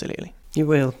people, absolutely. You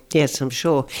will, yes, I'm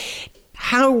sure.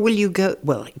 How will you go?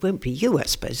 Well, it won't be you, I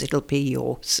suppose. It'll be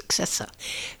your successor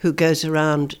who goes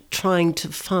around trying to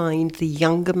find the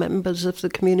younger members of the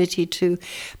community to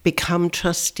become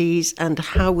trustees. And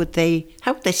how would they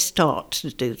start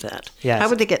to do that? Yes. How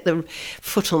would they get their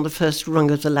foot on the first rung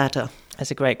of the ladder?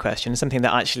 That's a great question. Something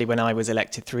that actually, when I was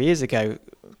elected 3 years ago,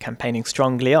 campaigning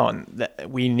strongly on, that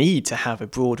we need to have a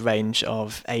broad range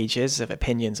of ages, of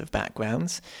opinions, of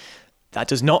backgrounds. That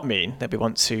does not mean that we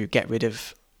want to get rid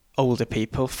of older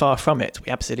people. Far from it.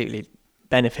 We absolutely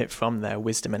benefit from their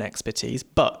wisdom and expertise.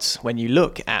 But when you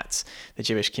look at the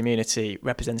Jewish community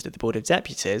represented at the Board of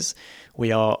Deputies,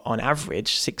 we are on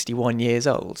average 61 years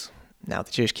old. Now,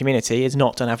 the Jewish community is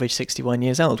not on average 61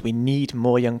 years old. We need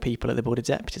more young people at the Board of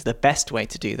Deputies. The best way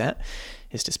to do that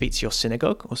is to speak to your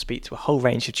synagogue or speak to a whole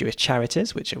range of Jewish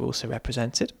charities, which are also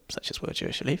represented, such as World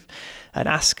Jewish Relief, and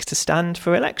ask to stand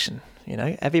for election. You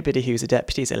know, everybody who's a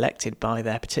deputy is elected by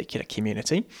their particular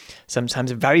community,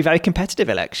 sometimes a very, very competitive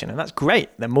election, and that's great.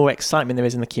 The more excitement there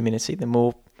is in the community, the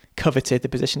more coveted the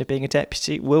position of being a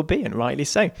deputy will be, and rightly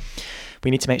so.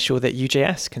 We need to make sure that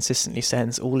UJS consistently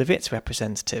sends all of its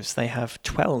representatives. They have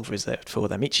 12 reserved for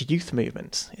them. Each youth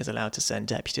movement is allowed to send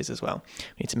deputies as well.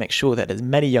 We need to make sure that as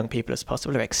many young people as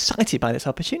possible are excited by this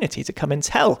opportunity to come and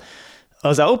tell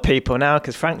us old people now,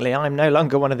 because frankly, I'm no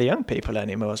longer one of the young people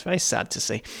anymore. It's very sad to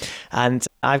see. And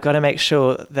I've got to make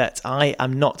sure that I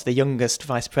am not the youngest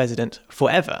vice president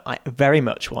forever. I very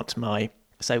much want my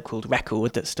so-called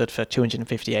record that stood for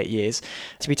 258 years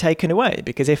to be taken away,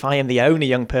 because if I am the only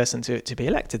young person to be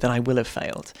elected, then I will have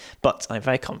failed. But I'm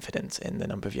very confident in the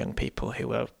number of young people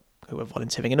who are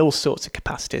volunteering in all sorts of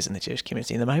capacities in the Jewish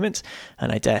community in the moment,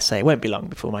 and I dare say it won't be long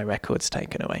before my record's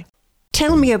taken away.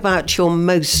 Tell me about your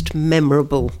most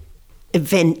memorable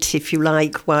event, if you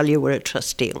like, while you were a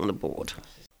trustee on the board.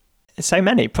 So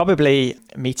many. Probably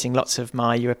meeting lots of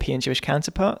my European Jewish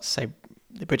counterparts. So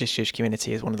the British Jewish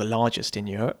community is one of the largest in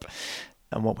Europe.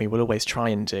 And what we will always try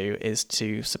and do is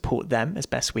to support them as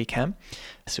best we can.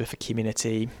 So if a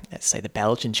community, let's say the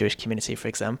Belgian Jewish community, for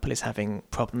example, is having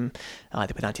a problem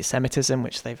either with anti-Semitism,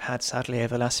 which they've had sadly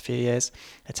over the last few years,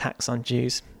 attacks on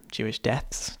Jews, Jewish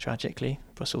deaths, tragically,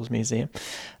 Brussels Museum,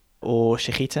 or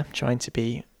shechita trying to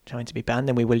be banned,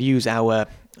 then we will use our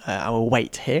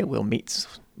weight here. We'll meet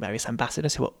various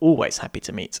ambassadors who are always happy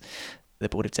to meet the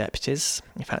Board of Deputies.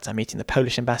 In fact, I'm meeting the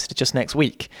Polish ambassador just next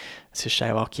week to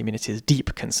show our community's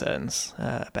deep concerns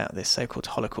about this so-called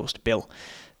Holocaust bill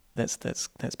that's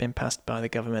been passed by the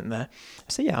government there.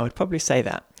 So yeah, I would probably say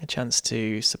that, a chance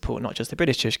to support not just the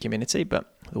British Jewish community,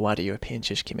 but the wider European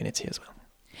Jewish community as well.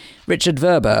 Richard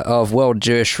Verber of World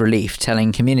Jewish Relief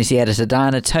telling community editor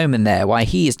Diana Toman there why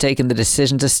he has taken the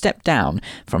decision to step down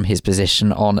from his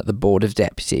position on the Board of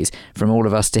Deputies. From all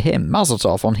of us to him, Mazel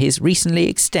Tov on his recently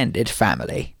extended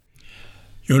family.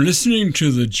 You're listening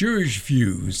to The Jewish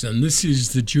Views, and this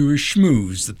is The Jewish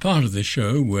Schmooze, the part of the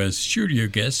show where studio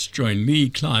guests join me,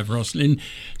 Clive Roslin,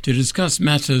 to discuss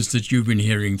matters that you've been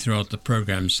hearing throughout the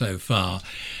programme so far.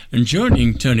 And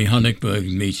joining Tony Honigberg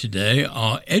and me today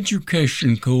are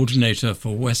Education Coordinator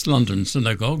for West London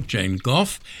Synagogue, Jane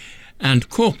Goff, and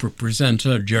Corporate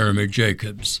Presenter, Jeremy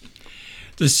Jacobs.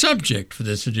 The subject for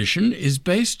this edition is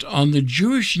based on the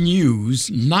Jewish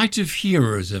News Night of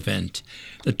Heroes event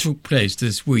that took place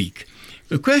this week.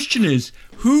 The question is,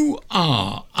 who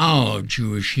are our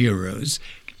Jewish heroes,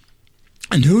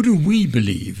 and who do we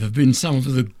believe have been some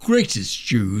of the greatest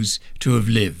Jews to have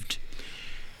lived?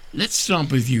 Let's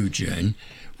start with you, Jane.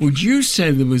 Would you say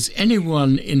there was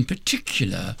anyone in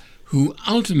particular who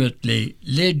ultimately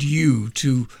led you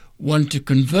to want to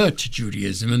convert to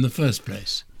Judaism in the first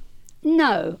place?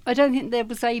 No, I don't think there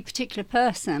was a particular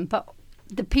person, but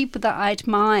the people that I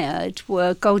admired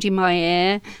were Goldie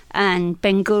Meir and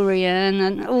Ben Gurion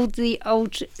and all the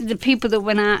people that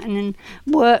went out and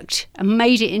worked and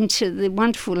made it into the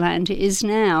wonderful land it is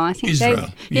now. I think Israel,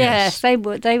 yes. they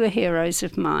were heroes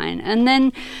of mine. And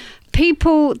then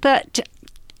people that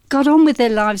got on with their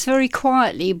lives very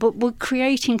quietly but were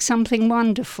creating something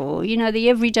wonderful. You know, the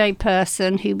everyday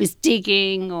person who was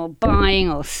digging or buying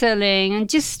or selling, and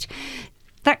just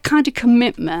that kind of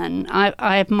commitment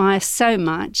I admire so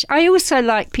much. I also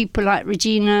like people like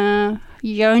Regina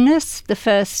Jonas, the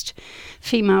first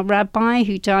female rabbi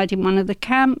who died in one of the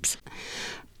camps.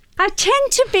 I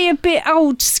tend to be a bit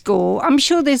old school. I'm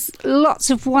sure there's lots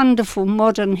of wonderful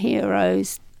modern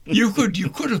heroes. You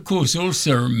could, of course,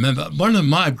 also remember one of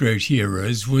my great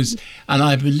heroes was, and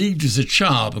I believed as a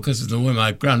child because of the way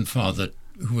my grandfather,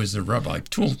 who was a rabbi,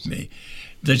 taught me,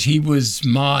 that he was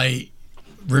my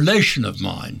relation of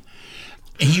mine.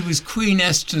 He was Queen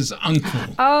Esther's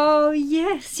uncle. Oh,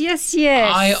 yes.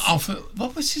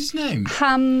 What was his name?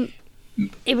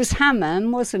 It was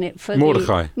Hammond, wasn't it? For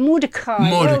Mordecai.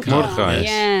 Mordecai.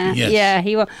 Yeah, yes. Yeah,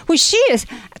 he was. Well, she is.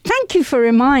 Thank you for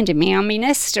reminding me. I mean,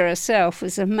 Esther herself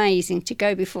was amazing to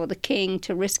go before the king,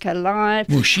 to risk her life.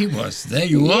 Well, she was. There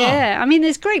you are. Yeah, I mean,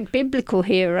 there's great biblical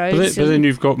heroes. But then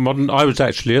you've got modern. I was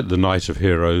actually at the Night of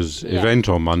Heroes event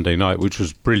on Monday night, which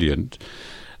was brilliant.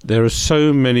 There are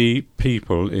so many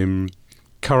people in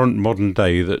current modern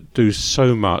day that do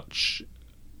so much,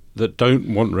 that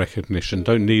don't want recognition,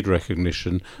 don't need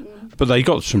recognition, but they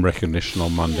got some recognition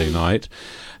on Monday night.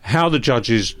 How the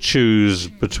judges choose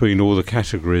between all the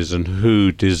categories and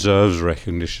who deserves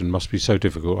recognition must be so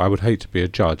difficult. I would hate to be a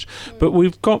judge. But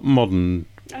we've got modern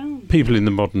people in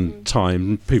the modern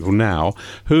time, people now,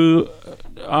 who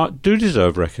do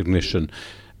deserve recognition.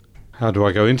 How do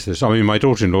I go into this? I mean, my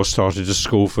daughter-in-law started a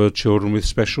school for children with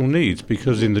special needs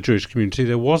because in the Jewish community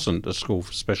there wasn't a school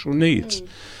for special needs.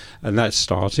 And that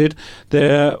started.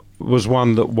 There was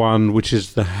one that won, which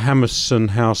is the Hammerson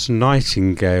House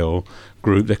Nightingale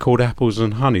group. They're called Apples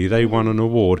and Honey. They won an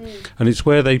award. And it's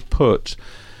where they put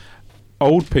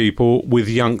old people with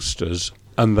youngsters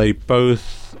and they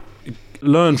both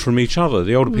learn from each other.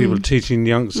 The older people teaching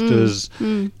youngsters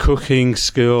cooking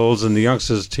skills and the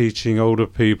youngsters teaching older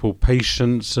people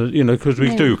patience, because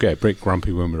we do get a bit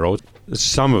grumpy when we're old.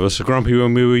 Some of us are grumpy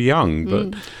when we were young,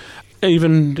 but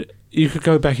even you could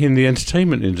go back in the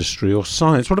entertainment industry or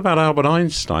science. What about Albert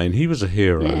Einstein? He was a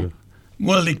hero. Yeah.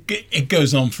 Well, it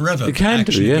goes on forever. It can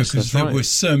actually, do, yes, because there were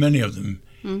so many of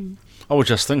them. I was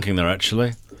just thinking there,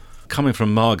 actually. Coming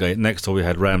from Margate, next door we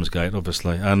had Ramsgate,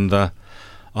 obviously, and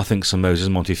I think Sir Moses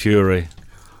Montefiore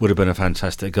would have been a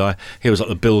fantastic guy. He was like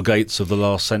the Bill Gates of the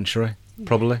last century,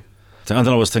 probably. And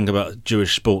then I was thinking about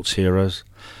Jewish sports heroes.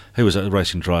 Who was a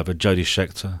racing driver? Jody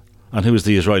Scheckter. And who was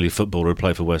the Israeli footballer who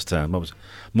played for West Ham? What was it?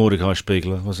 Mordecai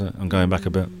Spiegler, was it? I'm going back a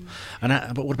bit.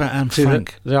 And but what about Anne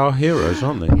Frank? They are heroes,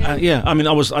 aren't they? Yeah, I mean,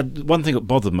 one thing that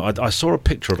bothered me, I saw a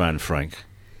picture of Anne Frank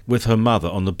with her mother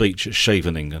on the beach at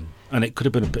Scheveningen, and it could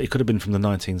have been from the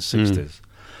 1960s. And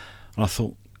I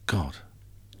thought, God,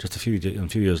 just a few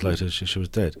years later, she was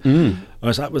dead.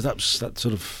 That was that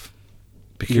sort of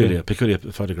peculiar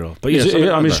photograph. But yes,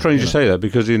 it's strange to say that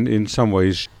because in some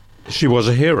ways she was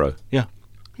a hero. Yeah.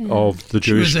 Of the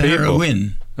Jewish people.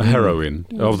 A heroine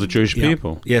of the Jewish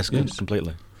people. Yes,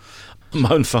 completely. My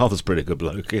own father's a pretty good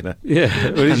bloke, Yeah,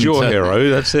 well, he's your hero.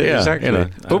 That's it, exactly.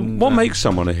 But what makes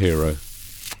someone a hero?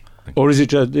 Or is it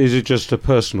just a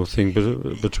personal thing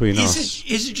between us?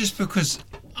 Is it just because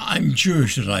I'm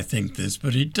Jewish that I think this?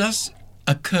 But it does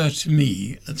occur to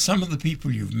me that some of the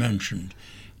people you've mentioned,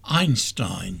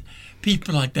 Einstein,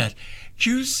 people like that,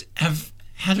 Jews have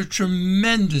had a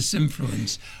tremendous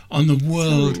influence on the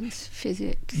world, science,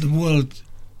 physics, the world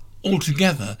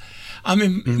altogether. I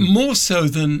mean, more so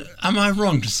than, am I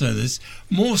wrong to say this,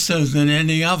 more so than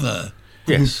any other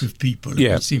group of people?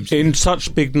 Yeah, it seems to in be.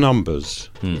 Such big numbers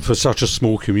for such a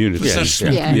small community. Yes.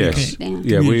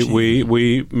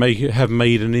 We have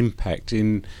made an impact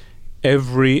in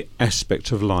every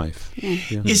aspect of life.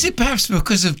 Yeah. Is it perhaps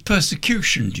because of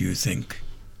persecution, do you think?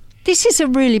 This is a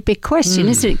really big question,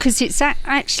 isn't it? Because it's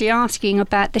actually asking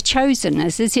about the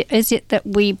choseners. Is it that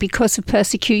we, because of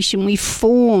persecution, we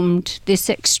formed this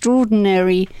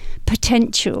extraordinary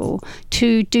potential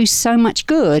to do so much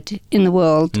good in the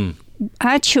world?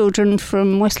 Our children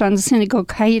from West London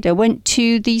Synagogue Cheder went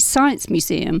to the Science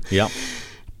Museum. Yeah.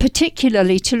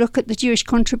 Particularly to look at the Jewish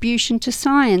contribution to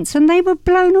science, and they were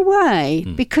blown away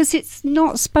because it's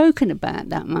not spoken about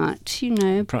that much,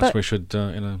 Perhaps we should,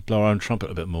 blow our own trumpet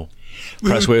a bit more.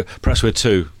 Perhaps we're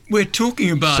too. We're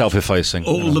talking about self-effacing.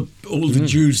 All the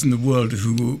Jews in the world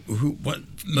who what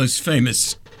most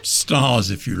famous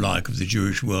stars, if you like, of the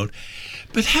Jewish world.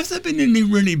 But have there been any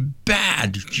really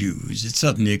bad Jews? It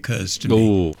suddenly occurs to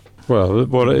me. Oh,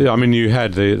 well, I mean, you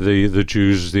had the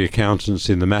Jews, the accountants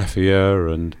in the mafia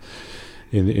and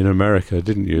in America,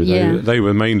 didn't you? Yeah. They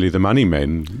were mainly the money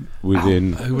men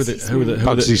within. Who were the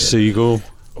Bugsy Siegel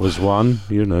was one,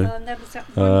 you know.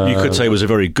 You could say was a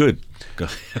very good guy.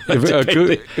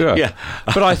 Yeah.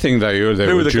 But I think there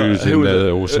were Jews in there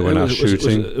that also went out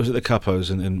shooting. Was it the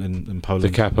capos in Poland? The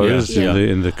capos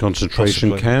in the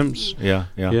concentration camps.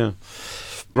 Yeah.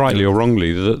 Rightly or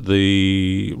wrongly, that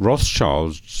the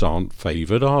Rothschilds aren't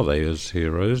favoured, are they, as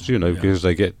heroes? You know, because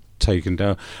they get taken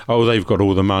down. Oh, they've got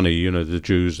all the money. You know, the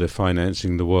Jews, they're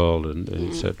financing the world, and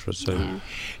etc. So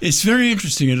it's very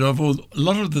interesting. And of a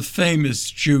lot of the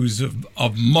famous Jews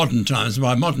of modern times,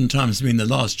 by modern times I mean the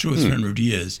last 200 or 300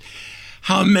 years,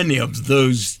 how many of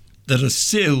those that are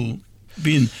still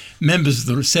being members of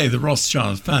the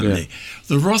Rothschild family,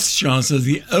 the Rothschilds are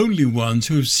the only ones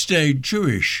who have stayed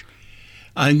Jewish.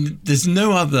 And there's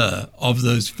no other of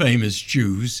those famous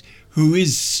Jews who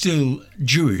is still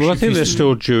Jewish. Well, I think they're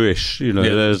still Jewish. You know,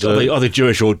 are they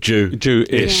Jewish or Jewish?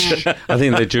 Yeah. I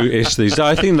think they're Jewish these days.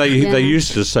 I think they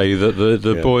used to say that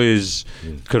the boys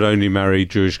could only marry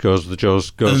Jewish girls, the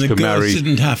girls could marry.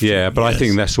 Didn't have to. Yeah, but I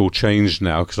think that's all changed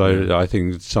now, because I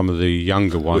think some of the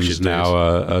younger ones now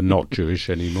are not Jewish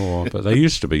anymore, but they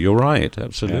used to be. You're right,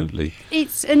 absolutely. Yeah.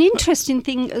 It's an interesting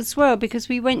thing as well, because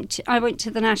I went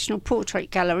to the National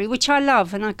Portrait Gallery, which I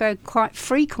love, and I go quite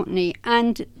frequently,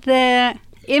 and their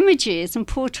images and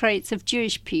portraits of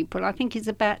Jewish people, I think, is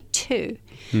about 2.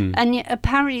 And yet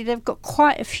apparently they've got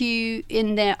quite a few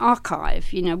in their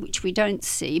archive, you know, which we don't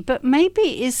see. But maybe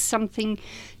it is something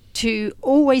to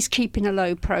always keep in a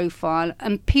low profile,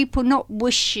 and people not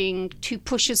wishing to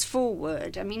push us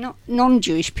forward. I mean, not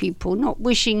non-Jewish people not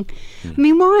wishing. I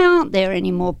mean, why aren't there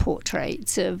any more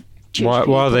portraits of Jewish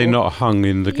why are they not hung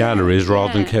in the galleries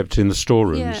rather than kept in the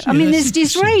storerooms? Yeah. I mean, there's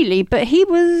Disraeli, but he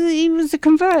was a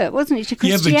convert, wasn't he, to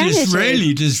Christianity? Yeah,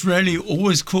 but Disraeli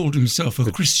always called himself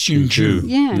a Christian Jew.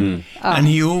 Yeah. And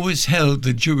he always held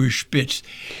the Jewish bit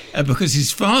because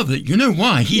his father, you know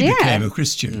why he became a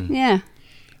Christian? Yeah.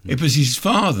 It was his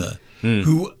father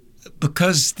who,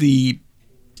 because the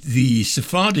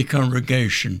Sephardi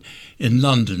congregation in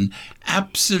London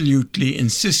absolutely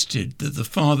insisted that the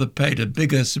father paid a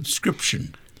bigger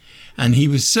subscription. And he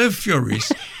was so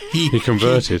furious, he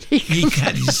converted. He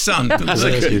had his son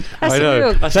converted. I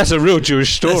know. That's a real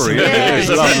Jewish story. It's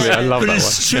lovely. I love that one. But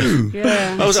it's true.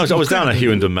 Yeah. I was down at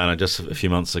Hewenden Manor just a few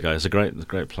months ago. It's a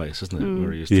great place, isn't it?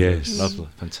 Where he used to Yes. Lovely,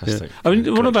 fantastic. Yeah. I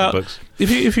mean, what about books.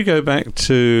 if you go back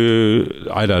to,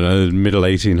 I don't know, middle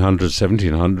 1800s,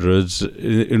 1700s,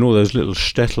 in all those little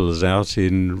shtetls out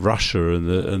in Russia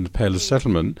and the Pale of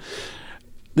Settlement,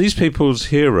 these people's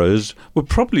heroes were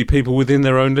probably people within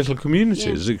their own little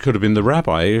communities. Yeah. It could have been the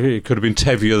rabbi, it could have been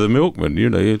Tevye the milkman. You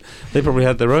know, they probably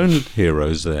had their own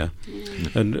heroes there.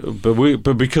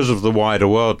 But because of the wider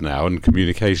world now and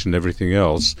communication and everything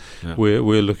else,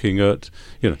 we're looking at,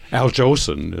 you know, Al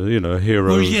Jolson, you know, a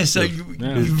hero. Well, yes, you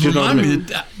remind me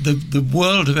that the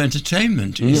world of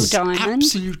entertainment is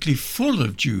absolutely full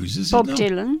of Jews, isn't it? Bob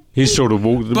Dylan. He sort of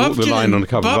walked the line on a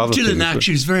couple of other things. Bob Dylan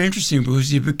actually is very interesting because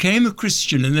he became a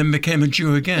Christian and then became a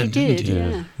Jew again,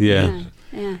 didn't he? Yeah.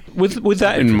 With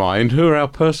that in mind, who are our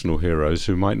personal heroes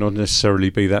who might not necessarily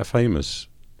be that famous?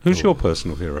 Who's your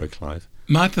personal hero, Clive?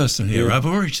 My personal hero, I've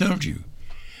already told you.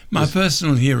 My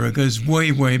personal hero goes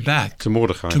way, way back. To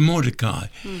Mordecai.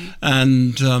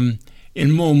 And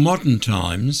in more modern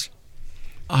times,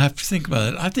 I have to think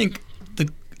about it. I think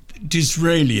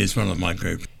Disraeli is one of my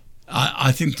group.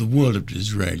 I think the world of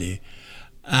Disraeli.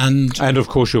 And of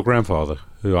course your grandfather,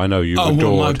 who I know you adored.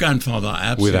 Oh, well, my grandfather I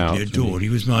absolutely adored. He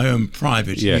was my own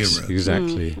private hero. Yes,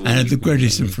 exactly. And had the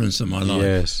greatest influence on my life.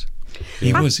 Yes.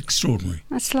 He was extraordinary.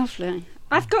 That's lovely.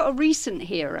 I've got a recent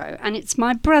hero, and it's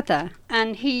my brother,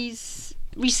 and he's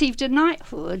received a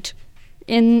knighthood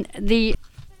in the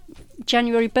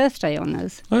January birthday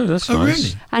honours. Oh, that's nice.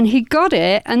 Really? And he got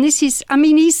it, and this is, I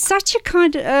mean, he's such a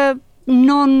kind of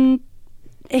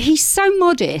he's so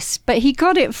modest, but he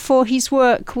got it for his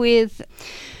work with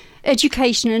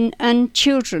education and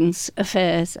children's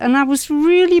affairs. And I was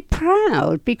really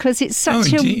proud because it's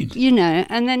such you know,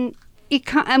 and then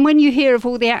and when you hear of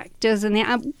all the actors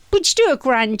and which do a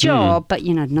grand job, but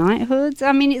you know, knighthoods.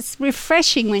 I mean, it's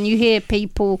refreshing when you hear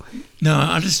people. No,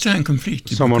 I understand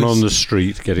completely. Someone on the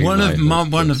street getting one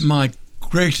of my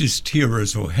greatest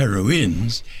heroes or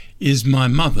heroines is my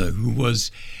mother, who was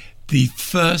the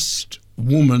first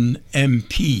woman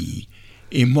MP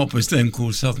in what was then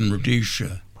called Southern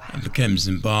Rhodesia and became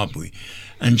Zimbabwe,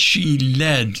 and she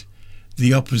led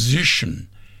the opposition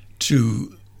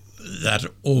to that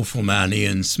awful man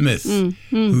Ian Smith,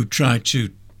 who tried to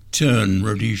turn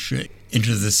Rhodesia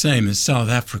into the same as South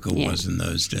Africa was in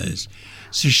those days.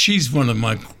 So she's one of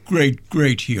my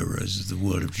great heroes of the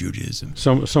world of Judaism.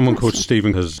 Someone called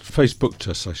Stephen has Facebooked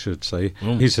us, I should say.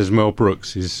 He says Mel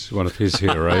Brooks is one of his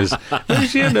heroes. I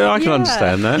can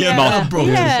understand that. Yeah, Mel Brooks.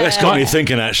 That's got me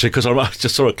thinking, actually, because I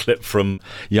just saw a clip from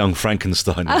Young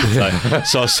Frankenstein the other day.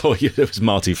 So I saw it was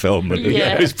Marty Feldman.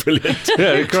 Yeah, it was brilliant.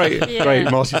 Yeah, great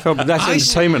Marty Feldman. That's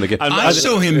entertainment again. I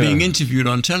saw him being interviewed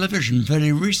on television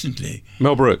very recently.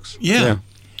 Mel Brooks. Yeah.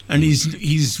 And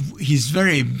he's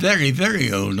very, very, very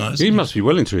old now. He must be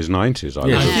well into his 90s. I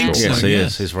think so. Yes, he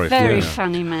is. He's very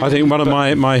funny man. I think one of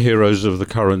my heroes of the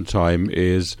current time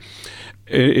is,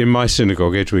 in my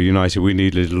synagogue, Edgware United, we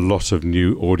needed a lot of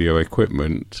new audio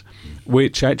equipment,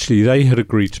 which actually they had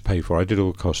agreed to pay for. I did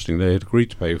all the costing. They had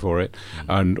agreed to pay for it.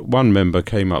 And one member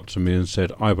came up to me and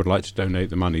said, I would like to donate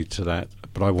the money to that,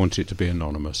 but I want it to be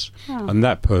anonymous. And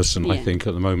that person, I think,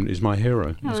 at the moment is my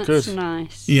hero. That's good.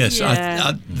 Nice. Yes,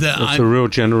 that's a real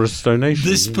generous donation.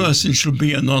 This person should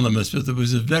be anonymous, but there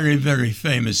was a very, very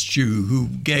famous Jew who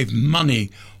gave money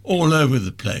all over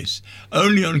the place,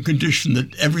 only on condition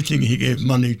that everything he gave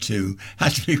money to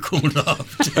had to be called up.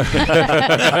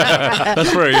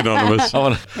 That's very anonymous.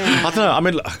 I don't know.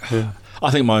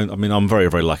 I mean, I'm very,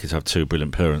 very lucky to have two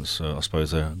brilliant parents. I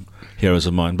suppose they're heroes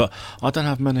of mine, but I don't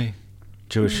have many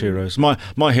Jewish heroes.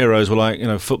 My heroes were like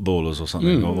footballers or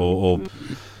something, or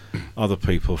other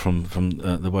people from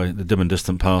the dim and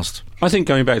distant past. I think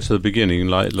going back to the beginning,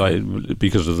 like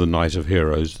because of the Night of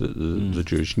Heroes that the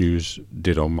Jewish News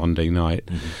did on Monday night,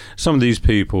 some of these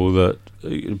people that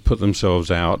put themselves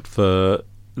out they're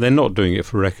not doing it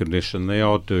for recognition. They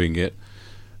are doing it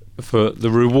for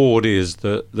the reward is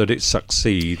that it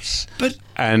succeeds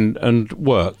and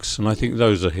works. And I think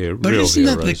those are real heroes. But isn't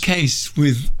that the case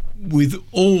with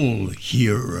all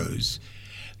heroes?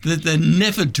 That they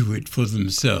never do it for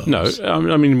themselves. No,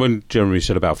 I mean, when Jeremy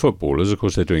said about footballers, of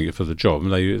course they're doing it for the job.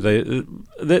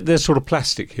 They're sort of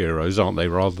plastic heroes, aren't they?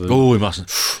 Rather than we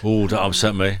mustn't. Oh, that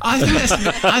upset me. I think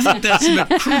that's a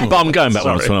bit cruel. But I'm going back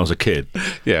when I was a kid.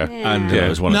 Yeah. And it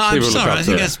was one. No, I'm sorry. I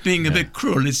think that's being a bit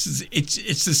cruel. It's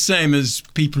the same as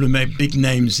people who make big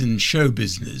names in show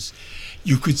business.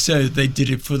 You could say that they did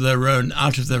it for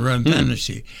out of their own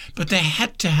vanity, but they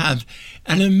had to have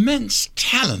an immense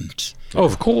talent. Oh,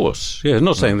 of course. Yeah,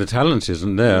 not saying the talent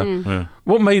isn't there. Yeah.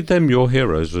 What made them your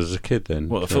heroes as a kid then?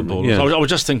 Well, the footballers. Yeah. I was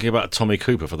just thinking about Tommy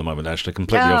Cooper for the moment, actually,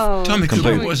 completely off. Tommy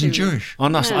Cooper wasn't Jewish.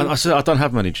 I said I don't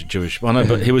have many Jewish. I know,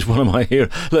 but he was one of my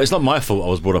heroes. Look, it's not my fault I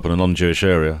was brought up in a non-Jewish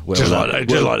area. Just like that.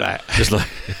 Just like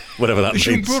whatever that means.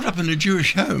 You were brought up in a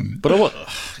Jewish home. But well,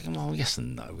 yes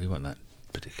and no. We weren't that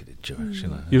particularly Jewish,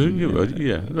 You were,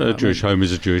 a Jewish home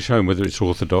is a Jewish home, whether it's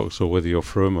Orthodox or whether you're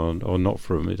frum or not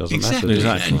frum, it doesn't matter.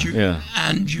 Exactly.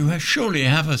 And you surely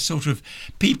have a sort of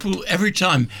people, every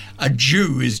time a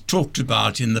Jew is talked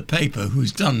about in the paper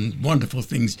who's done wonderful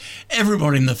things,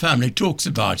 everybody in the family talks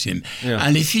about him. Yeah.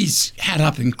 And if he's had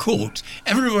up in court,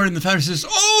 everybody in the family says,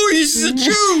 oh, he's a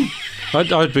Jew!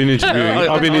 I've been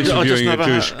interviewing a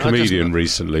Jewish comedian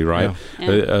recently, right?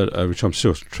 Yeah. Which I'm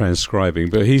still transcribing,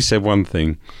 but he said one thing.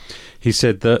 He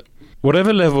said that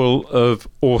whatever level of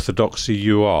orthodoxy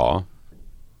you are,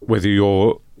 whether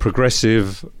you're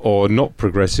progressive or not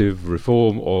progressive,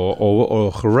 reform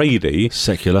or Haredi,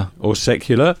 secular,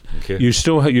 you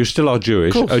still are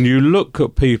Jewish, and you look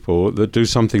at people that do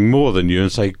something more than you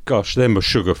and say, "Gosh, they're a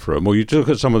sugar from," or you look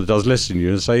at someone that does less than you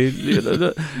and say,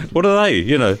 "What are they?"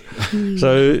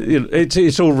 So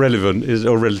it's all relevant,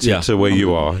 relative to where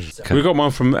you are. Okay. We've got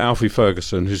one from Alfie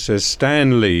Ferguson who says,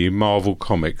 "Stan Lee, Marvel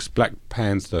Comics, Black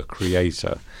Panther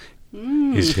creator."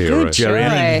 His hero,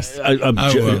 Jerry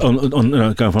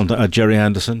Jerry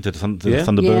Anderson did the Thunderbirds.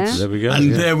 Yeah. There we go.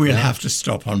 And there we'll have to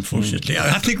stop, unfortunately.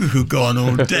 I think we could go on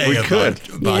all day about that,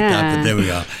 but there we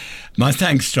are. My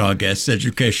thanks to our guests,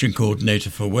 Education Coordinator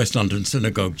for West London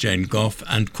Synagogue, Jane Goff,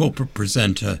 and Corporate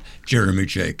Presenter, Jeremy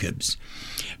Jacobs.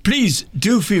 Please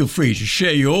do feel free to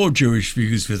share your Jewish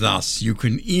views with us. You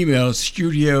can email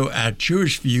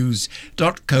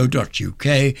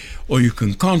studio@jewishviews.co.uk, or you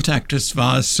can contact us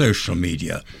via social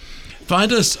media.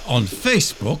 Find us on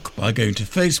Facebook by going to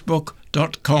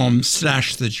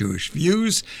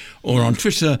facebook.com/thejewishviews, or on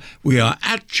Twitter we are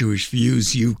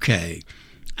 @JewishViewsUK.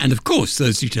 And of course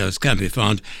those details can be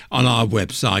found on our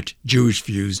website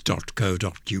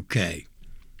jewishviews.co.uk.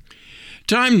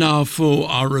 Time now for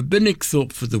our Rabbinic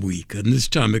Thought for the week, and this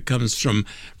time it comes from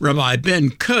Rabbi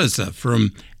Ben Kurzer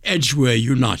from Edgware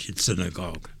United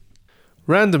Synagogue.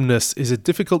 Randomness is a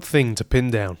difficult thing to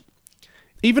pin down.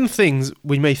 Even things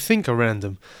we may think are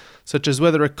random, such as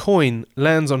whether a coin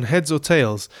lands on heads or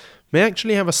tails, may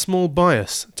actually have a small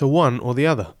bias to one or the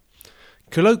other.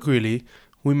 Colloquially,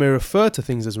 we may refer to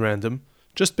things as random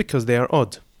just because they are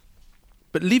odd.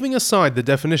 But leaving aside the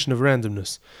definition of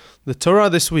randomness, the Torah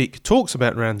this week talks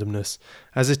about randomness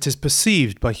as it is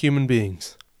perceived by human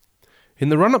beings. In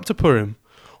the run-up to Purim,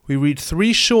 we read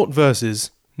 3 short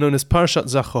verses known as Parshat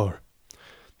Zachor.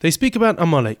 They speak about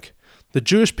Amalek, the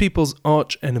Jewish people's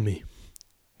arch-enemy.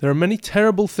 There are many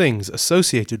terrible things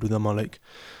associated with Amalek,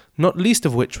 not least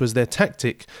of which was their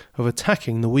tactic of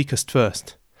attacking the weakest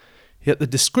first. Yet the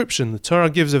description the Torah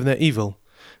gives of their evil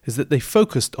is that they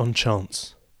focused on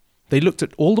chance. They looked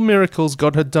at all the miracles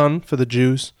God had done for the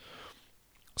Jews,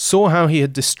 saw how he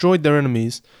had destroyed their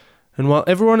enemies, and while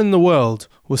everyone in the world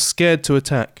was scared to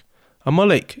attack,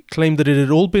 Amalek claimed that it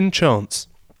had all been chance,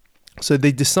 so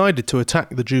they decided to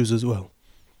attack the Jews as well.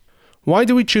 Why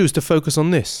do we choose to focus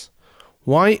on this?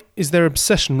 Why is their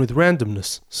obsession with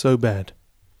randomness so bad?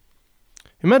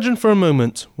 Imagine for a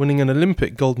moment winning an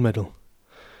Olympic gold medal.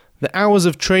 The hours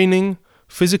of training,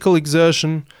 physical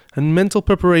exertion, and mental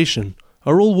preparation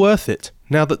are all worth it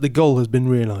now that the goal has been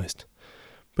realized.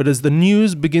 But as the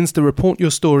news begins to report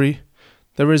your story,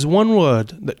 there is one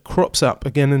word that crops up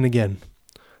again and again.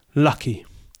 Lucky.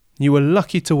 You were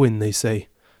lucky to win, they say.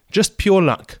 Just pure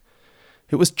luck.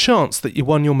 It was chance that you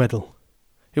won your medal.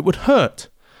 It would hurt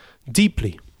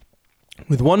deeply.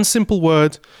 With one simple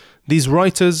word, these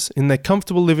writers, in their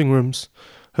comfortable living rooms,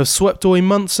 have swept away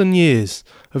months and years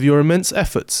of your immense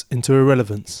efforts into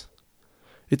irrelevance.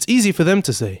 It's easy for them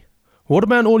to say, what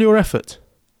about all your effort?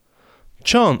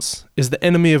 Chance is the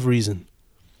enemy of reason.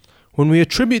 When we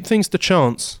attribute things to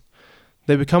chance,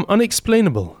 they become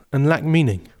unexplainable and lack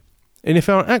meaning. And if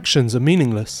our actions are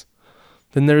meaningless,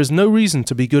 then there is no reason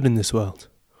to be good in this world.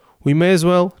 We may as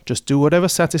well just do whatever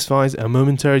satisfies our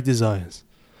momentary desires.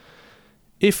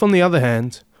 If, on the other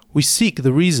hand, we seek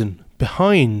the reason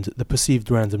behind the perceived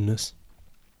randomness,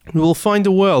 we will find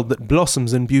a world that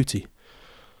blossoms in beauty.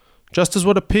 Just as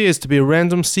what appears to be a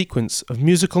random sequence of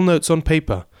musical notes on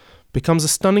paper becomes a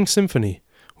stunning symphony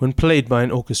when played by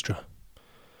an orchestra.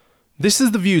 This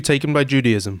is the view taken by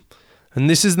Judaism, and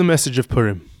this is the message of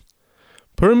Purim.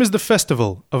 Purim is the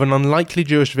festival of an unlikely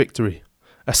Jewish victory,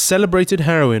 a celebrated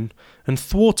heroine, and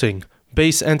thwarting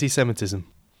base anti-Semitism.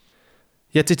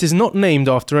 Yet it is not named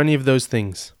after any of those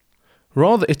things.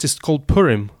 Rather, it is called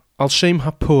Purim al Shem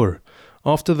HaPur,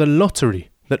 after the lottery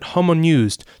that Haman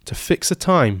used to fix a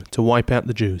time to wipe out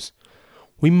the Jews.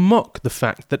 We mock the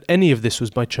fact that any of this was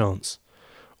by chance.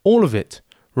 All of it,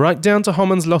 right down to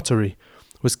Haman's lottery,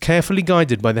 was carefully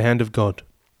guided by the hand of God.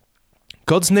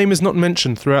 God's name is not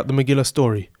mentioned throughout the Megillah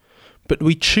story, but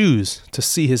we choose to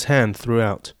see his hand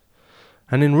throughout.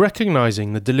 And in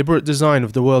recognizing the deliberate design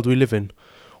of the world we live in,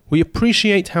 we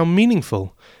appreciate how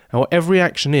meaningful our every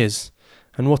action is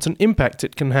and what an impact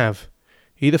it can have,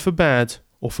 either for bad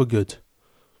or for good.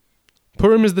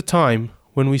 Purim is the time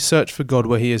when we search for God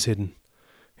where he is hidden,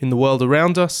 in the world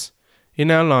around us,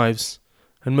 in our lives,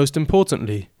 and most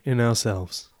importantly, in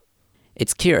ourselves.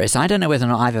 It's curious. I don't know whether or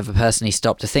not I've ever personally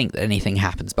stopped to think that anything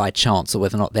happens by chance or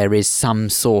whether or not there is some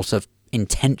sort of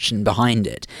intention behind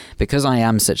it. Because I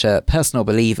am such a personal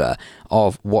believer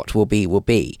of what will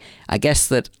be, I guess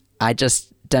that I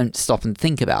just don't stop and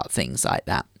think about things like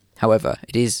that. However,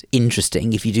 it is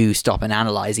interesting if you do stop and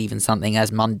analyse even something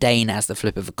as mundane as the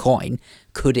flip of a coin.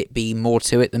 Could it be more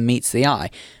to it than meets the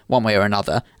eye? One way or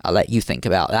another, I'll let you think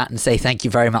about that and say thank you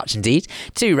very much indeed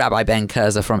to Rabbi Ben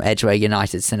Kurzer from Edgware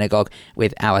United Synagogue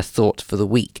with our thought for the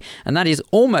week. And that is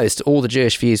almost all the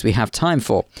Jewish views we have time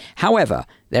for. However,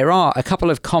 there are a couple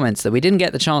of comments that we didn't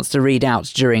get the chance to read out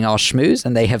during our schmooze,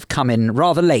 and they have come in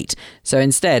rather late. So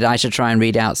instead, I should try and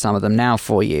read out some of them now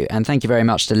for you. And thank you very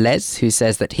much to Les, who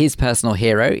says that his personal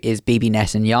hero is Bibi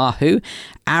Netanyahu.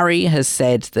 Ari has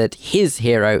said that his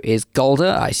hero is Golda.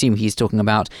 I assume he's talking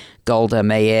about Golda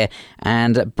Meir.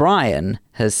 And Brian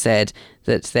has said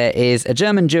that there is a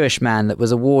German Jewish man that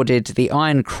was awarded the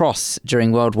Iron Cross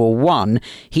during World War I.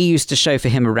 He used to chauffeur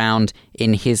him around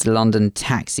in his London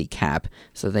taxi cab.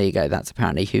 So there you go. That's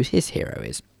apparently who his hero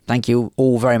is. Thank you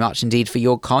all very much indeed for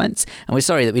your comments. And we're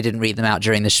sorry that we didn't read them out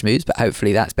during the schmooze, but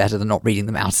hopefully that's better than not reading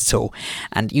them out at all.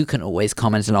 And you can always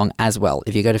comment along as well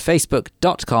if you go to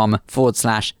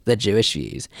facebook.com/The Jewish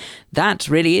Views. That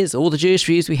really is all the Jewish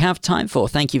Views we have time for.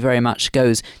 Thank you very much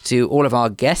goes to all of our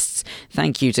guests.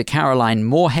 Thank you to Caroline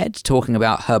Moorehead talking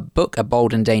about her book, A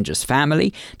Bold and Dangerous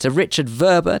Family. To Richard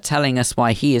Verber telling us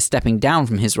why he is stepping down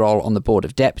from his role on the Board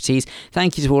of Deputies.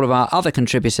 Thank you to all of our other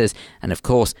contributors. And of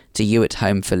course, to you at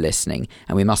home for listening.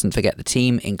 And we mustn't forget the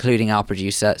team, including our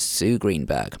producer, Sue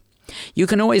Greenberg. You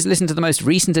can always listen to the most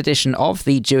recent edition of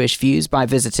The Jewish Views by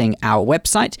visiting our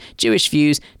website,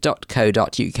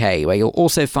 jewishviews.co.uk, where you'll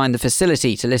also find the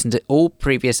facility to listen to all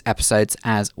previous episodes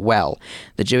as well.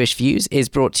 The Jewish Views is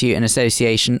brought to you in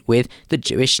association with The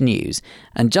Jewish News.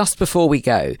 And just before we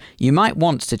go, you might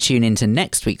want to tune into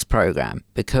next week's programme,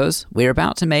 because we're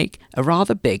about to make a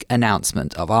rather big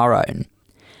announcement of our own.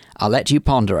 I'll let you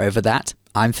ponder over that.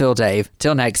 I'm Phil Dave.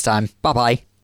 Till next time, bye-bye.